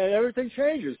 and everything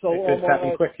changes. So it's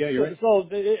happening quick. Yeah, you're right. So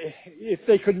if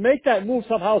they could make that move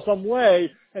somehow, some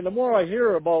way, and the more I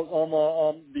hear about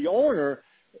the owner,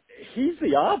 he's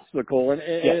the obstacle, and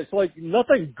it's like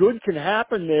nothing good can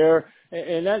happen there,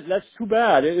 and that's too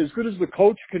bad. As good as the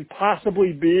coach can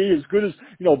possibly be, as good as,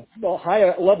 you know, a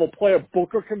higher level player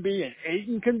Booker can be and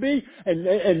Ayton can be,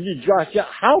 and you Josh,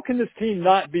 how can this team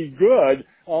not be good?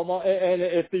 And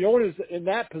if the owner's in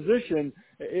that position,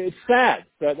 it's sad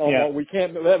that we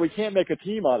can't make a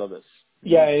team out of this.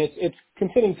 Yeah, it's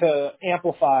continuing to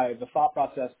amplify the thought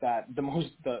process that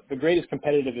the greatest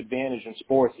competitive advantage in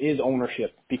sports is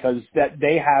ownership, because that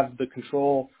they have the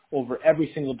control over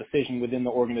every single decision within the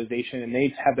organization, and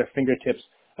they have their fingertips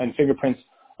and fingerprints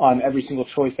on every single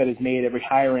choice that is made, every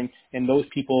hiring, and those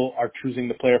people are choosing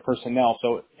the player personnel.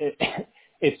 So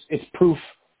it's proof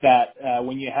that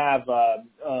when you have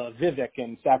Vivek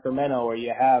in Sacramento, or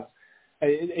you have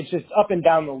it's just up and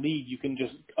down the league. You can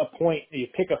just you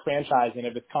pick a franchise, and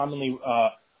if it's commonly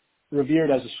revered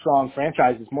as a strong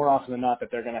franchise, it's more often than not that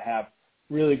they're going to have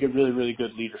really good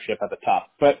leadership at the top.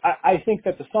 But I think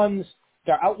that the Suns,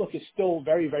 their outlook is still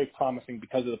very, very promising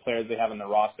because of the players they have in their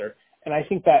roster. And I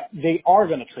think that they are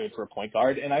going to trade for a point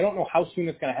guard, and I don't know how soon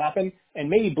it's going to happen. And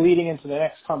maybe bleeding into the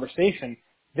next conversation,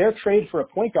 their trade for a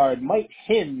point guard might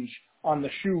hinge on the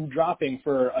shoe dropping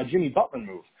for a Jimmy Butler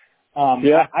move.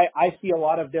 I see a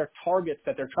lot of their targets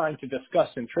that they're trying to discuss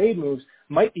in trade moves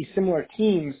might be similar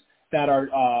teams that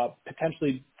are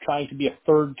potentially trying to be a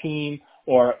third team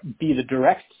or be the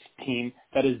direct team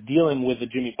that is dealing with the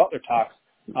Jimmy Butler talks.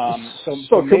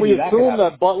 So can we assume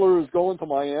that Butler is going to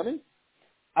Miami?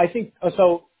 I think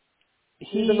so.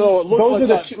 Even though it looks like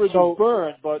that bridge is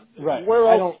burnt, but where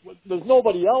else? There's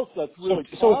nobody else that's really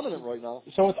prominent right now.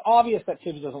 So it's obvious that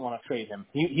Tibbs doesn't want to trade him.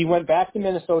 He went back to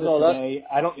Minnesota today.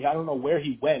 I don't know where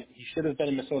he went. He should have been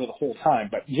in Minnesota the whole time.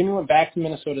 But Jimmy went back to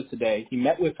Minnesota today. He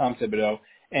met with Tom Thibodeau,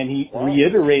 and he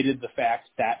reiterated the fact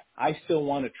that I still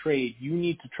want to trade. You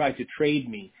need to try to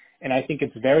trade me. And I think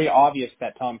it's very obvious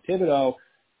that Tom Thibodeau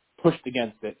pushed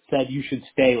against it, said you should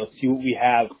stay. Let's see what we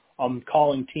have.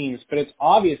 Calling teams, but it's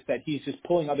obvious that he's just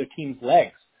pulling other teams'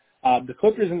 legs. The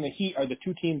Clippers and the Heat are the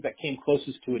two teams that came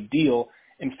closest to a deal.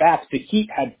 In fact, the Heat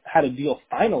had a deal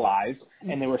finalized,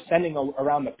 and they were sending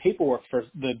around the paperwork for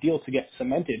the deal to get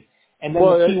cemented. And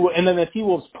then the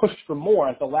T-Wolves pushed for more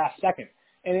at the last second.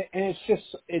 And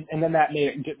then that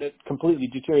made it completely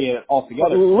deteriorate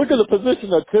altogether. Look at the position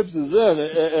that Tibbs is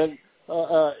in,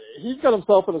 and he's got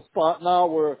himself in a spot now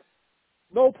where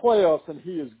no playoffs and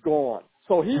he is gone.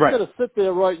 So he's Right. going to sit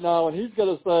there right now and he's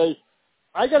going to say,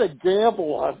 I got to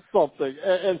gamble on something.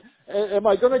 And am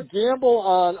I going to gamble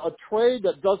on a trade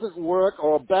that doesn't work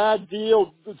or a bad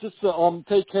deal just to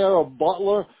take care of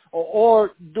Butler? Or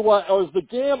is the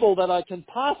gamble that I can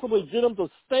possibly get him to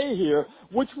stay here?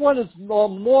 Which one is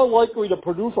more likely to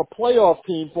produce a playoff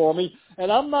team for me? And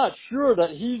I'm not sure that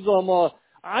he's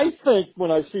I think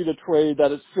when I see the trade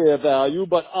that it's fair value,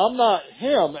 but I'm not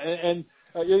him. And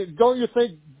don't you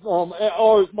think,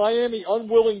 or is Miami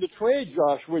unwilling to trade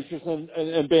Josh Richardson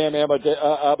and Bam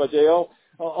Adebayo?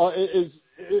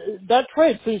 That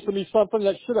trade seems to me something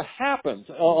that should have happened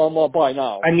by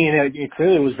now. I mean, it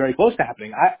clearly was very close to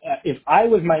happening. If I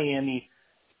was Miami,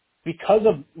 because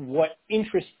of what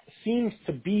interest seems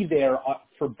to be there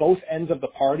for both ends of the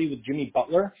party with Jimmy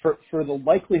Butler, for the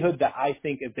likelihood that I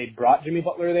think if they brought Jimmy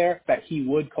Butler there, that he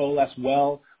would coalesce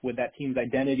well with that team's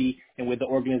identity and with the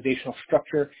organizational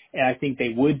structure, and I think they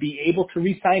would be able to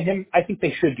re-sign him, I think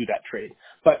they should do that trade.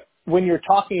 But when you're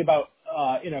talking about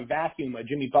in a vacuum, a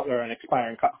Jimmy Butler, an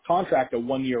expiring contract, a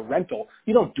one-year rental,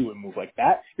 you don't do a move like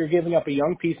that. You're giving up a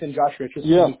young piece in Josh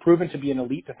Richardson, who's proven to be an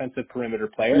elite defensive perimeter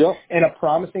player, and a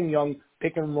promising young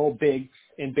pick-and-roll big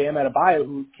in Bam Adebayo,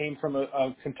 who came from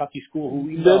a Kentucky school.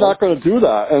 They're not going to do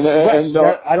that, and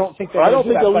I don't think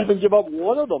they'll even give up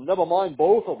one of them. Never mind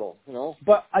both of them. You know.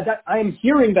 But I am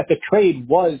hearing that the trade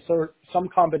was some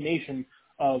combination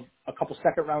of a couple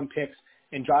second-round picks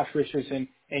and Josh Richardson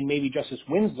and maybe Justice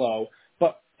Winslow.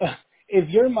 But if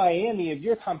you're Miami, if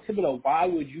you're Tom Thibodeau, why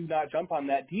would you not jump on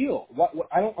that deal?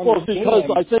 I don't understand. Well,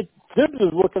 because I think Tibbs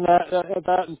is looking at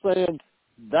that and saying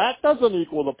that doesn't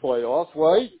equal the playoffs,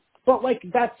 right? But like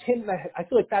that's him. I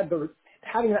feel like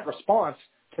having that response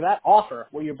to that offer,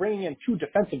 where you're bringing in two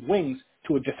defensive wings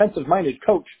to a defensive-minded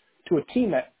coach to a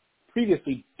team that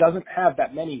previously doesn't have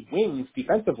that many wings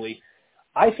defensively,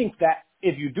 I think that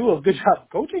if you do a good job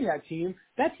coaching that team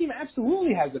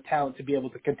absolutely has the talent to be able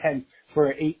to contend for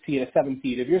an 8 seed, a 7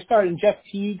 seed. If you're starting Jeff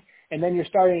Teague and then you're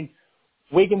starting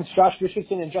Wiggins, Josh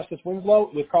Richardson, and Justice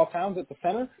Winslow with Karl Towns at the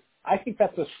center, I think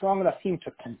that's a strong enough team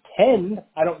to contend.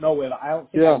 I don't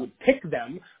think I would pick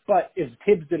them, but if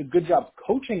Tibbs did a good job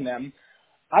coaching them,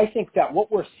 I think that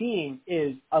what we're seeing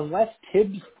is unless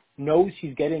Tibbs knows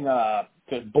he's getting a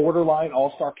borderline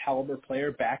all-star caliber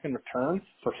player back in return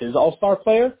for his all-star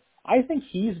player, I think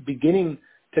he's beginning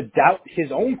to doubt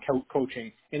his own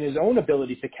coaching and his own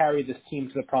ability to carry this team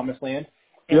to the promised land.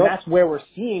 And that's where we're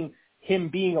seeing him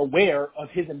being aware of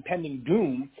his impending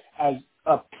doom as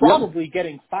probably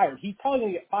getting fired. He's probably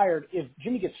going to get fired if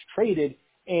Jimmy gets traded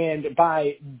and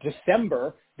by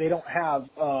December they don't have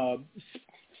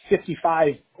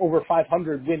 55 over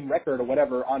 500 win record or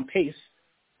whatever on pace.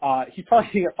 He's probably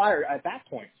going to get fired at that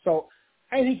point. So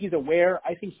I think he's aware.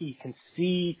 I think he can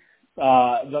see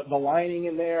the lining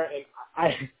in there,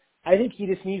 and I think he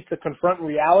just needs to confront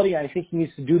reality. I think he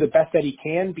needs to do the best that he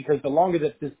can, because the longer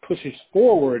that this pushes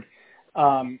forward,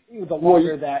 the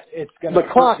longer that it's going to. The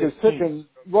clock is ticking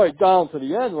right down to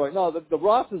the end right now. The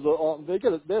rosters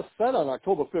they're set on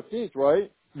October 15th, right?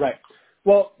 Right.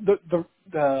 Well, the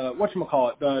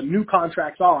whatchamacallit, the new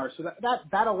contracts are, so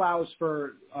that allows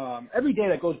for every day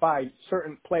that goes by,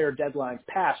 certain player deadlines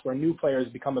pass where new players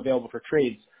become available for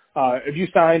trades. If you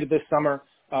signed this summer,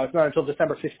 it's not until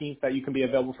December 15th that you can be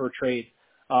available for a trade.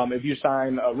 If you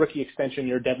sign a rookie extension,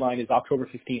 your deadline is October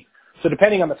 15th. So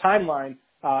depending on the timeline,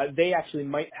 they actually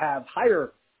might have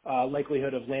higher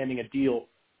likelihood of landing a deal.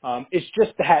 It's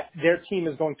just that their team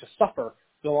is going to suffer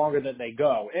the longer that they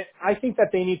go. I think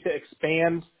that they need to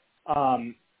expand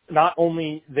not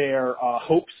only their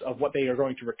hopes of what they are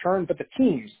going to return, but the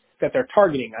teams that they're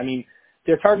targeting. I mean,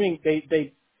 they're targeting.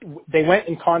 They went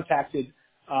and contacted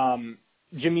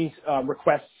Jimmy's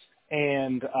requests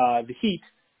and the Heat,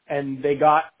 and they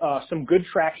got some good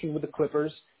traction with the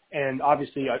Clippers, and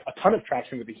obviously a ton of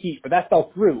traction with the Heat, but that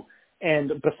fell through.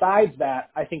 And besides that,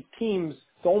 I think teams,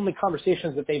 the only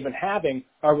conversations that they've been having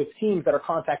are with teams that are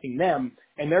contacting them,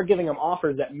 and they're giving them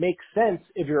offers that make sense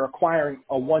if you're acquiring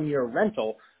a one-year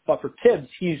rental. But for Tibbs,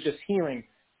 he's just hearing,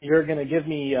 you're going to give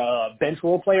me a bench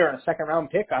role player and a second-round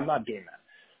pick? I'm not doing that.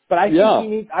 But I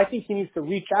think he needs to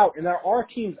reach out, and there are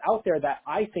teams out there that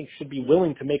I think should be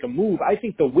willing to make a move. I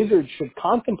think the Wizards should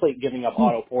contemplate giving up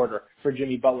Otto Porter for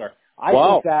Jimmy Butler. I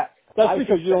think that's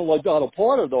because you don't like Otto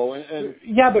Porter, though. And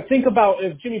yeah, but think about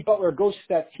if Jimmy Butler goes to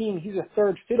that team, he's a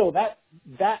third fiddle.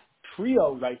 That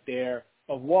trio right there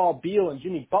of Wall, Beal, and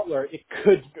Jimmy Butler, it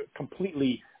could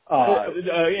completely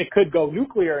it could go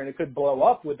nuclear and it could blow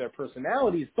up with their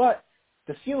personalities, but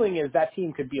the ceiling is that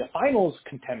team could be a finals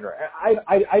contender.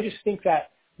 I just think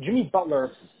that Jimmy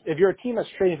Butler, if you're a team that's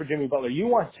trading for Jimmy Butler, you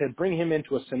want to bring him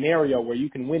into a scenario where you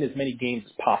can win as many games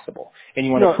as possible. And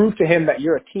you want to prove to him that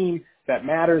you're a team that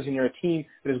matters and you're a team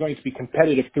that is going to be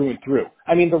competitive through and through.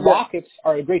 I mean, the Rockets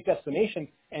are a great destination,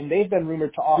 and they've been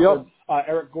rumored to offer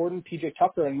Eric Gordon, PJ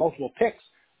Tucker, and multiple picks.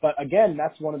 But again,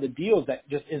 that's one of the deals that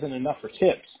just isn't enough for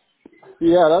Tibbs.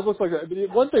 Yeah, that looks like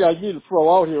one thing I need to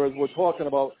throw out here is we're talking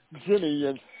about Jimmy,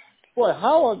 and boy,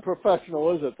 how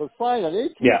unprofessional is it to sign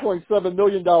an $18.7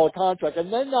 million contract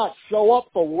and then not show up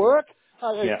for work?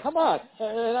 I mean, come on.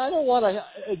 And I don't want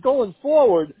to, going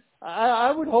forward,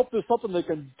 I would hope there's something they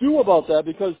can do about that,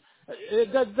 because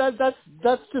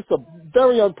that's just a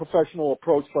very unprofessional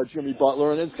approach by Jimmy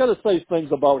Butler, and it's going to say things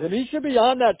about him. He should be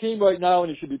on that team right now,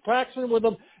 and he should be practicing with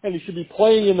them, and he should be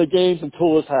playing in the games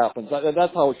until this happens.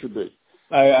 That's how it should be.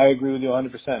 I agree with you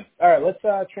 100%. All right,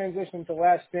 let's transition to the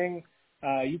last thing.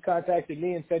 You contacted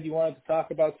me and said you wanted to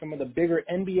talk about some of the bigger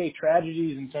NBA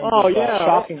tragedies in terms of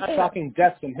shocking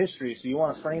deaths in history. So you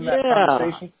want to frame that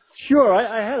conversation? Sure.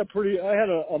 I had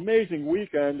an amazing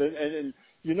weekend, and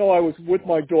you know, I was with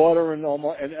my daughter and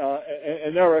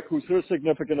Eric, who's her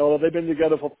significant other. They've been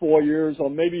together for 4 years, or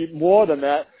maybe more than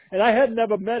that. And I had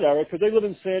never met Eric because they live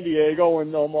in San Diego,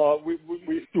 and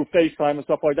we do FaceTime and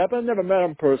stuff like that. But I never met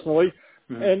him personally.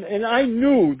 Mm-hmm. And I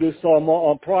knew this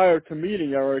prior to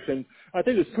meeting Eric, and I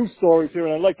think there's two stories here,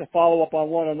 and I'd like to follow up on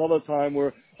one another time,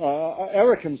 where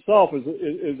Eric himself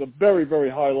is a very, very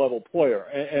high level player,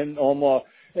 and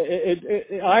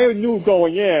I knew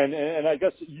going in, and I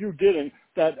guess you didn't,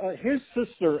 that his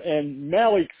sister and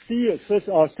Malik Sealy's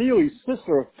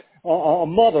sister,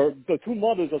 mother, the two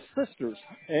mothers are sisters,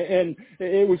 and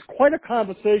it was quite a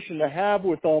conversation to have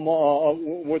with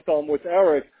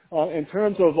Eric. In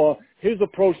terms of his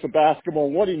approach to basketball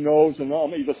and what he knows, and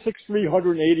he's a 6'3",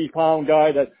 180-pound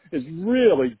guy that is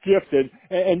really gifted.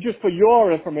 And just for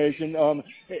your information,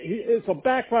 his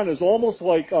background is almost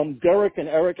like Derek and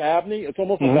Eric Abney. It's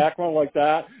almost a background like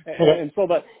that, and so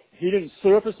that he didn't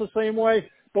surface the same way.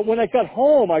 But when I got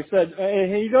home, I said,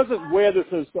 and he doesn't wear this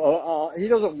as, he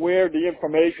doesn't wear the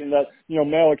information that, you know,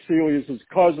 Malik Sealy is his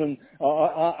cousin,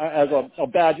 as a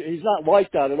badge. He's not like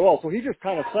that at all. So he just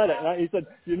kind of said it. And he said,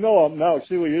 you know, Malik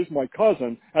Sealy is my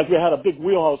cousin, as we had a big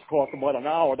wheelhouse talk for about an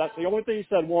hour. That's the only thing he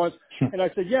said once. And I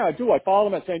said, yeah, I do. I follow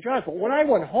him at St. John's. But when I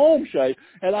went home, Shay,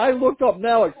 and I looked up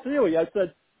Malik Sealy, I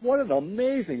said, what an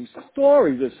amazing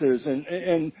story this is,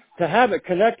 and to have it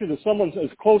connected to someone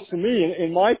as close to me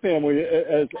in my family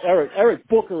as Eric. Eric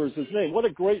Booker is his name. What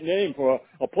a great name for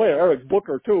a player, Eric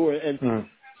Booker too. And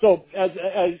so as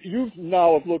you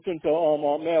now have looked into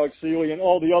Malik Sealy and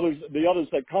all the others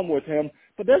that come with him,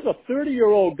 but there's a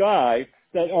 30-year-old guy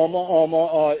that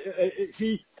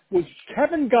he was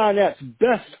Kevin Garnett's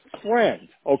best friend.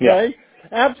 Okay,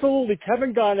 absolutely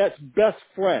Kevin Garnett's best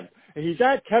friend. He's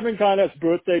at Kevin Garnett's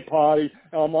birthday party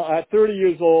at 30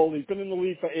 years old. He's been in the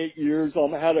league for 8 years.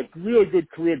 Had a really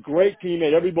good career, great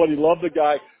teammate. Everybody loved the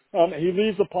guy. He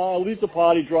leaves the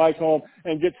party, drives home,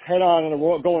 and gets head on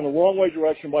going the wrong way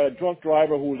direction by a drunk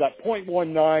driver who was at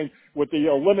 .19, with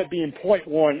the limit being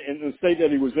 .1 in the state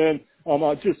that he was in.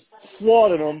 Just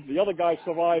slaughtered him. The other guy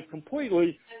survived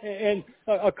completely. And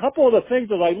a couple of the things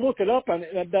that I look it up on,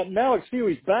 that Malik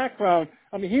Sealy's background,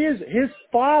 I mean, his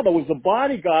father was the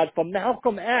bodyguard for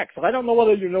Malcolm X. I don't know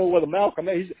whether you know whether Malcolm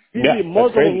X, he's the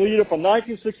Muslim leader from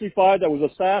 1965 that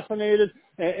was assassinated,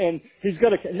 and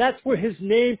and that's where his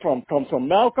name comes from,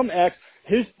 Malcolm X.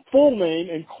 His full name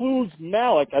includes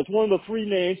Malik as one of the three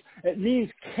names. It means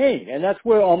king, and that's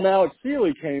where Malik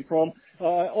Sealy came from.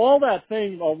 All that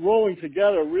thing rolling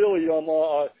together really,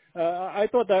 I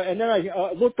thought that, and then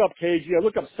I looked up KG, I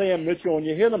looked up Sam Mitchell, and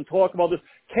you hear them talk about this.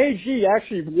 KG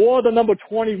actually wore the number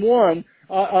 21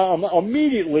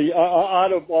 immediately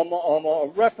out of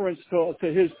a reference to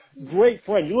his great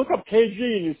friend. You look up KG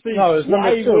and you see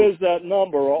why he wears that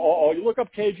number, or you look up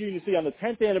KG and you see on the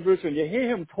 10th anniversary, and you hear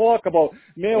him talk about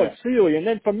Malik Sealy, and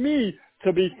then for me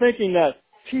to be thinking that,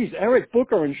 geez, Eric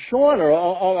Booker and Sean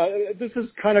this is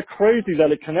kind of crazy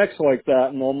that it connects like that.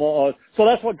 And so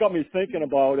that's what got me thinking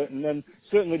about it. And then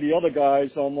certainly the other guys,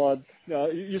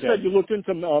 you said you looked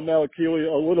into Malik Sealy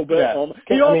a little bit.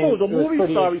 He also was a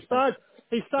movie star.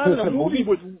 He started a movie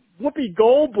with Whoopi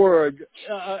Goldberg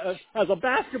as a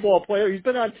basketball player. He's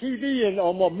been on TV and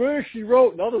Murder, She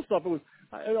Wrote and other stuff. It was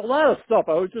a lot of stuff.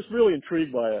 I was just really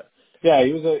intrigued by it. Yeah,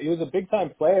 he was a big time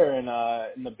player in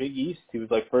the Big East. He was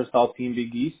like first all team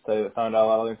Big East. I found out a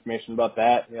lot of information about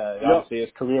that. Obviously his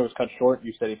career was cut short.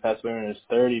 You said he passed away when he was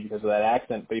 30 because of that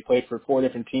accident, but he played for 4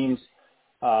 different teams.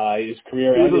 His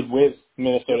career ended with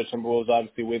Minnesota Timberwolves,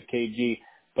 obviously with KG,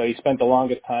 but he spent the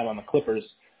longest time on the Clippers.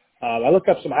 I looked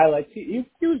up some highlights. He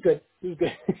was good. He was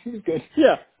good. He was good.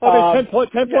 Yeah, I mean, 10 yeah,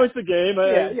 points a game.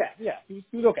 yeah. He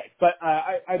was okay. But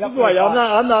I definitely Right. thought,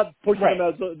 I'm not pushing him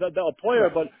right, as a player,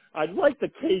 right. but I like the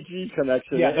KG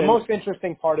connection. Yeah, the And most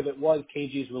interesting part of it was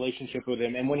KG's relationship with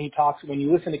him. And when you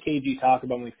listen to KG talk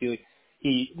about Malik Sealy,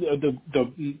 the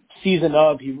season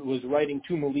of, he was writing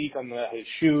to Malik on his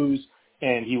shoes,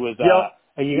 and he was, yep,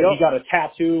 he yep, got a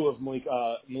tattoo of Malik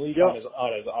on yep. his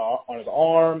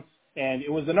arm, and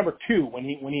it was the number 2 when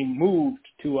he moved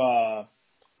to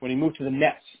the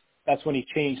Nets. That's when he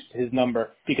changed his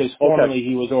number, because Okay. formerly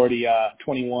he was already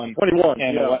 21. 21.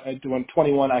 And Yeah. when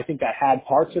 21, I think that had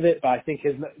parts of it, but I think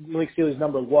Malik Sealy's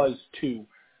number was 2,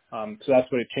 so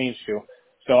that's what it changed to.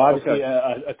 So obviously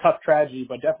Okay. a tough tragedy,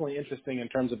 but definitely interesting in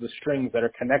terms of the strings that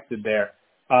are connected there.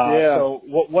 Yeah. So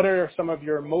what are some of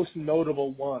your most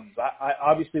notable ones?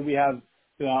 Obviously we have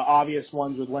the obvious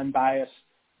ones with Len Bias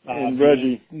And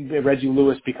being Reggie. Reggie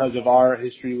Lewis because of our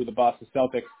history with the Boston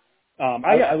Celtics.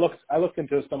 I looked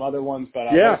into some other ones, but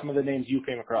what Yeah. are some of the names you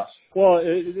came across? Well,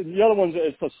 the other one's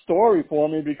it's a story for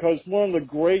me because one of the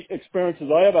great experiences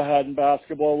I ever had in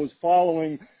basketball was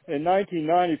in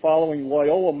 1990, following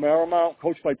Loyola Marymount,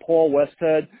 coached by Paul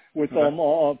Westhead, with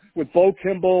Okay. with Bo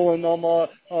Kimball and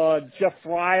Jeff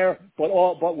Fryer,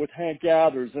 but with Hank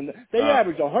Gathers, and they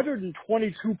averaged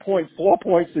 122.4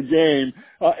 points a game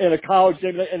in a college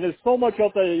game. And there's so much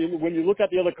out there when you look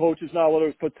at the other coaches now, whether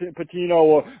it's Patino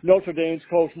or Notre Dame's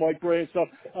coach Mike Bray and stuff,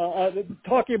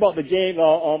 talking about the game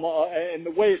and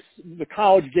the way the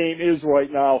college game is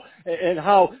right now, and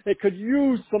how it could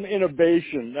use some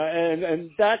innovation,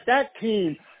 and that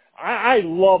team. I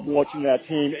love watching that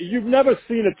team. You've never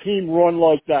seen a team run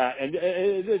like that, and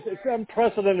it's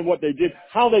unprecedented what they did,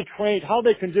 how they trained, how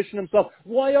they conditioned themselves.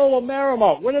 Loyola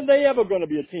Marymount, when are they ever going to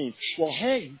be a team? Well,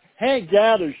 Hank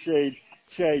Gathers, Shay,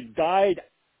 died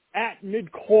at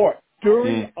midcourt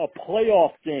during a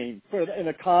playoff game in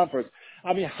a conference.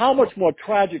 I mean, how much more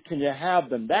tragic can you have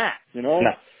than that, you know?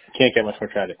 No, can't get much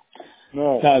more tragic.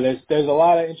 No. No, there's a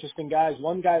lot of interesting guys.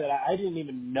 One guy that I didn't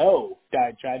even know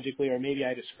died tragically, or maybe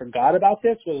I just forgot about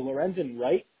this, was Lorenzen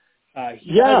Wright.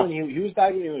 He died when he was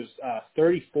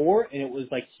 34, and it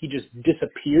was like he just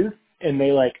disappeared, and they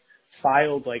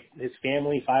his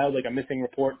family filed like a missing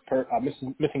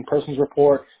missing persons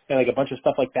report, and like a bunch of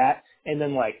stuff like that. And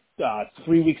then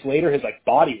 3 weeks later, his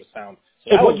body was found.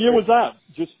 So And what year was that?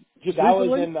 Just that recently?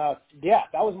 was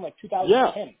that was in 2010.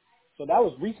 Yeah. So that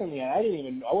was recently,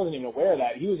 and I wasn't even aware of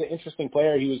that. He was an interesting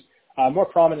player. He was more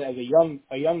prominent as a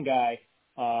young guy.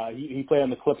 He played on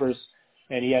the Clippers,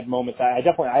 and he had moments. I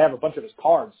have a bunch of his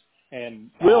cards, and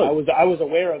Really? I was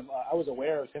aware of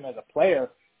him as a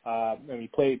player. And he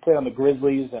played on the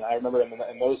Grizzlies, and I remember him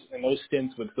in those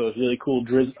stints with those really cool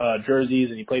jerseys,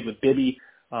 and he played with Bibby.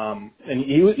 And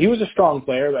he was a strong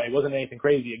player, but he wasn't anything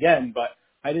crazy again. But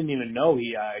I didn't even know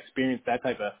he experienced that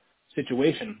type of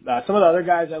situation. Some of the other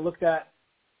guys I looked at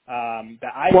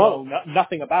that I know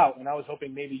nothing about, and I was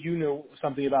hoping maybe you knew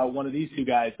something about one of these two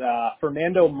guys.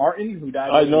 Fernando Martin, who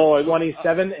died when he was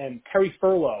 27, and Terry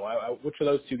Furlow. Which of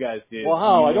those two guys did you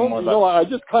know more about? I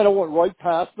just kind of went right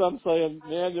past them saying,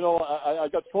 man, I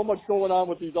got so much going on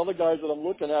with these other guys that I'm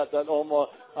looking at that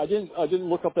I didn't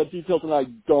look up that details, and I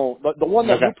don't. But the one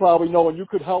that you probably know and you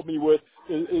could help me with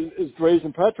is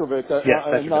Drazen Petrovic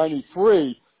in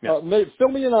 93. Yeah. Fill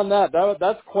me in on that.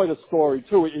 That's quite a story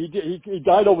too. He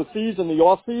died overseas in the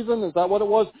off season. Is that what it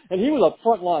was? And he was a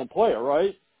frontline player,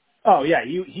 right? Oh yeah,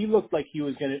 he looked like he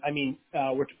was gonna. I mean,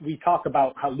 we talk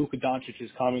about how Luka Doncic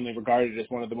is commonly regarded as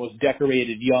one of the most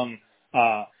decorated young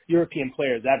European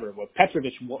players ever. Well,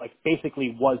 Petrovic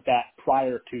basically was that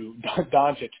prior to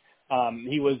Doncic.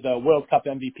 He was the World Cup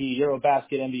MVP,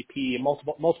 Eurobasket MVP,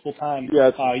 multiple time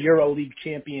Euro League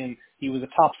champion. He was a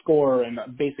top scorer in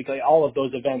basically all of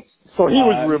those events. So he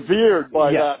was revered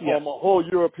by that whole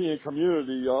European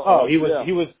community. He was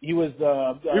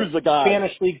the guy.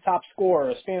 Spanish League top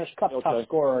scorer, Spanish Cup top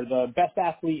scorer, the best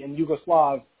athlete in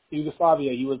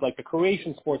Yugoslavia. He was like the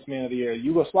Croatian Sportsman of the Year,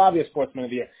 Yugoslavia Sportsman of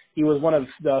the Year. He was one of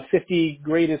the 50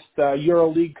 greatest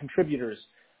Euro League contributors.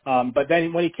 But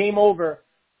then when he came over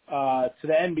to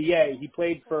the NBA, he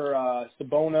played for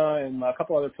Sabona and a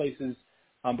couple other places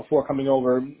before coming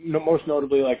over, most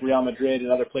notably like Real Madrid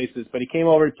and other places. But he came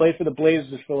over, he played for the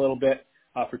Blazers for a little bit,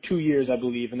 for 2 years, I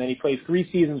believe, and then he played 3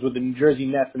 seasons with the New Jersey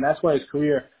Nets, and that's when his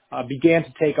career began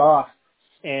to take off.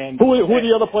 And who are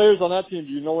the other players on that team?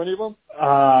 Do you know any of them?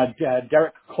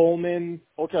 Derek Coleman.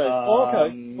 Okay.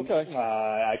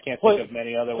 I can't think of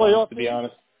many other ones, to be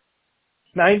honest.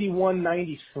 91,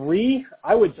 93,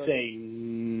 I would say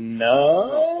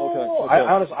no. I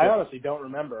honestly don't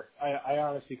remember. I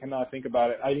honestly cannot think about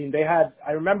it. I mean,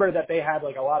 I remember that they had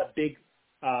like a lot of big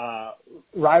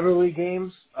rivalry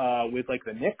games with like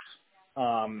the Knicks.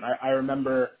 I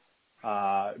remember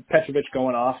Petrovic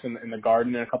going off in the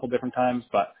Garden a couple different times,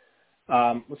 but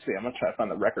let's see. I'm gonna try to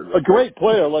find the record. A great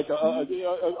player, like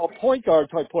a point guard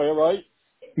type player, right?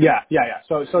 Yeah.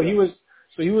 So he was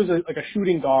like a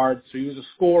shooting guard. So he was a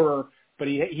scorer, but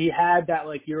he had that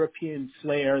like European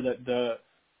flair, that the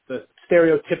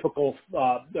stereotypical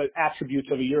the attributes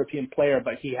of a European player,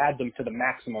 but he had them to the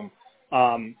maximum.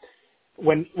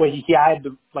 When he had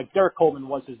like Derek Coleman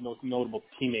was his most notable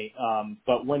teammate,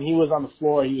 but when he was on the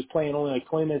floor, he was playing only like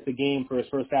 20 minutes a game for his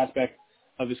first aspect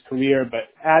of his career.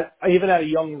 But even at a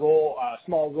young role,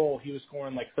 small role, he was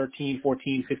scoring like 13,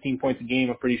 14, 15 points a game.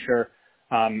 I'm pretty sure.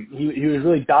 He was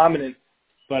really dominant,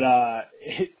 but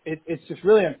it's just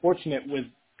really unfortunate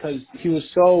because he was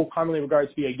so commonly regarded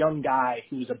to be a young guy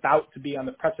who was about to be on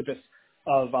the precipice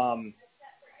of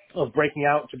breaking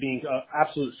out to being an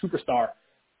absolute superstar.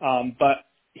 But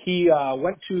he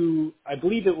went to, I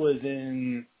believe it was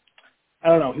in, I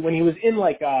don't know, when he was in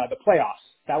like the playoffs.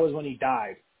 That was when he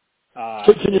died.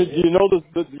 Do you know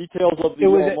the details of the?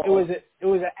 It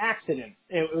was an accident.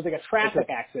 It was like a traffic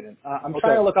accident. I'm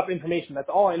trying to look up information. That's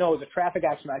all I know is a traffic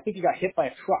accident. I think he got hit by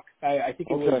a truck. I think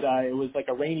it was like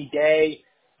a rainy day.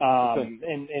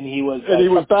 And he was he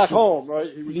was back home, right?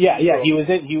 He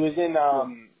was in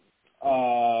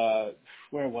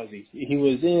where was he? He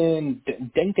was in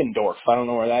Denkendorf. I don't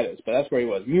know where that is, but that's where he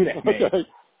was. Munich, maybe. Okay.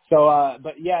 So,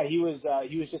 but yeah, he was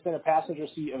just in a passenger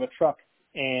seat of a truck,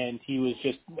 and he was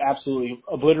just absolutely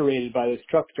obliterated by this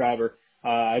truck driver.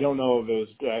 I don't know if it was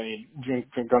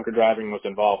drunken driving was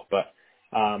involved, but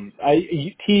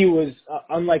he was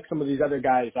unlike some of these other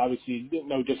guys. Obviously,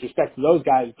 no disrespect to those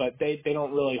guys, but they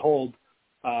don't really hold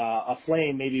a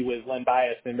flame maybe with Len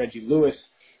Bias and Reggie Lewis.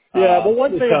 Yeah, but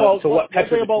one thing about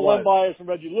Len Bias and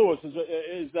Reggie Lewis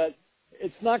is that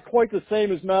it's not quite the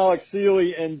same as Malik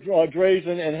Sealy and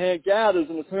Drazen and Hank Gathers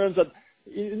in the terms that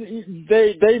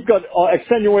they've got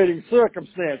extenuating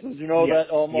circumstances,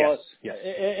 Yes.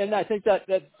 And I think that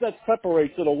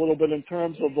separates it a little bit in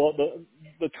terms of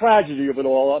the tragedy of it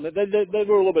all. I mean, they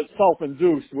were a little bit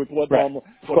self-induced with what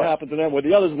happened to them, where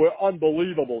the others were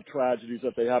unbelievable tragedies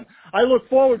that they have. I look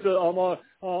forward to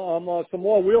some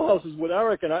more wheelhouses with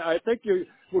Eric, and I think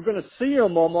we're going to see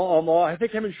him. I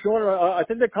think him and Sean. I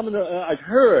think they're coming. I've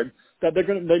heard that they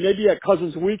may be at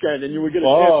Cousins Weekend, and you would get a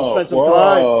chance to spend some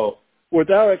time with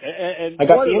Eric. And I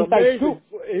got the inside scoop.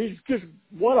 He's just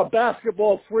what a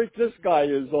basketball freak this guy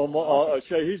is.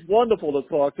 Shay. He's wonderful to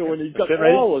talk to, and he's got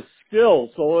all the skills.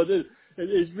 So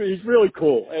he's really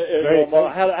cool.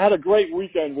 I had a great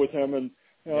weekend with him, and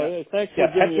thanks for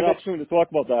giving me an opportunity to talk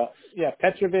about that. Yeah,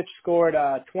 Petrovic scored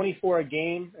 24 a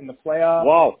game in the playoffs.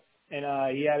 Wow. And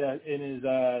he had in his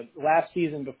last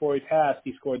season before he passed,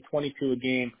 he scored 22 a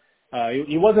game.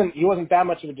 He wasn't that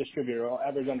much of a distributor,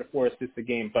 average under 4 assists a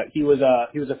game, but he was a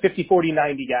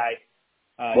 50-40-90 guy.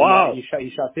 Wow.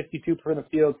 He shot 52 from the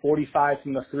field, 45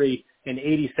 from the three, and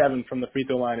 87 from the free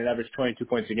throw line, and averaged 22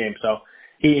 points a game. So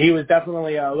he was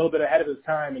definitely a little bit ahead of his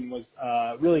time and was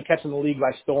really catching the league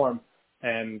by storm.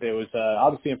 And it was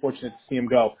obviously unfortunate to see him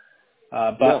go.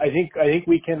 But I think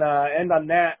we can end on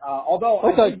that. Although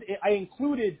I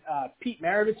included Pete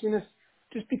Maravich in this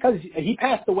just because he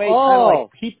passed away kind of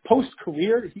like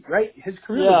post-career, right? His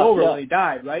career was over when he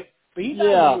died, right? But he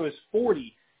died when he was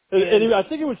 40. And I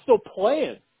think he was still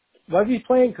playing. Was he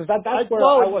playing? Because that's where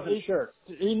I wasn't sure.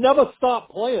 He never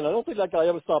stopped playing. I don't think that guy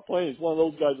ever stopped playing. He's one of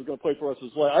those guys who's going to play for us as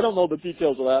well. I don't know the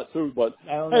details of that, too. But,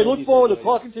 hey, look forward to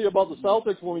talking to you about the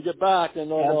Celtics when we get back.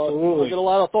 And I'll get a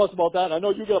lot of thoughts about that. And I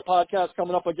know you got a podcast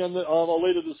coming up again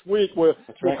later this week where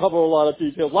we'll cover a lot of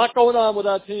details. A lot going on with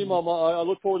that team. I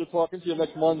look forward to talking to you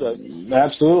next Monday.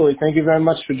 Absolutely. Thank you very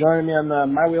much for joining me on the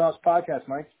My Wheelhouse podcast,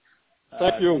 Mike.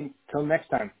 Thank you. Until next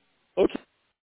time.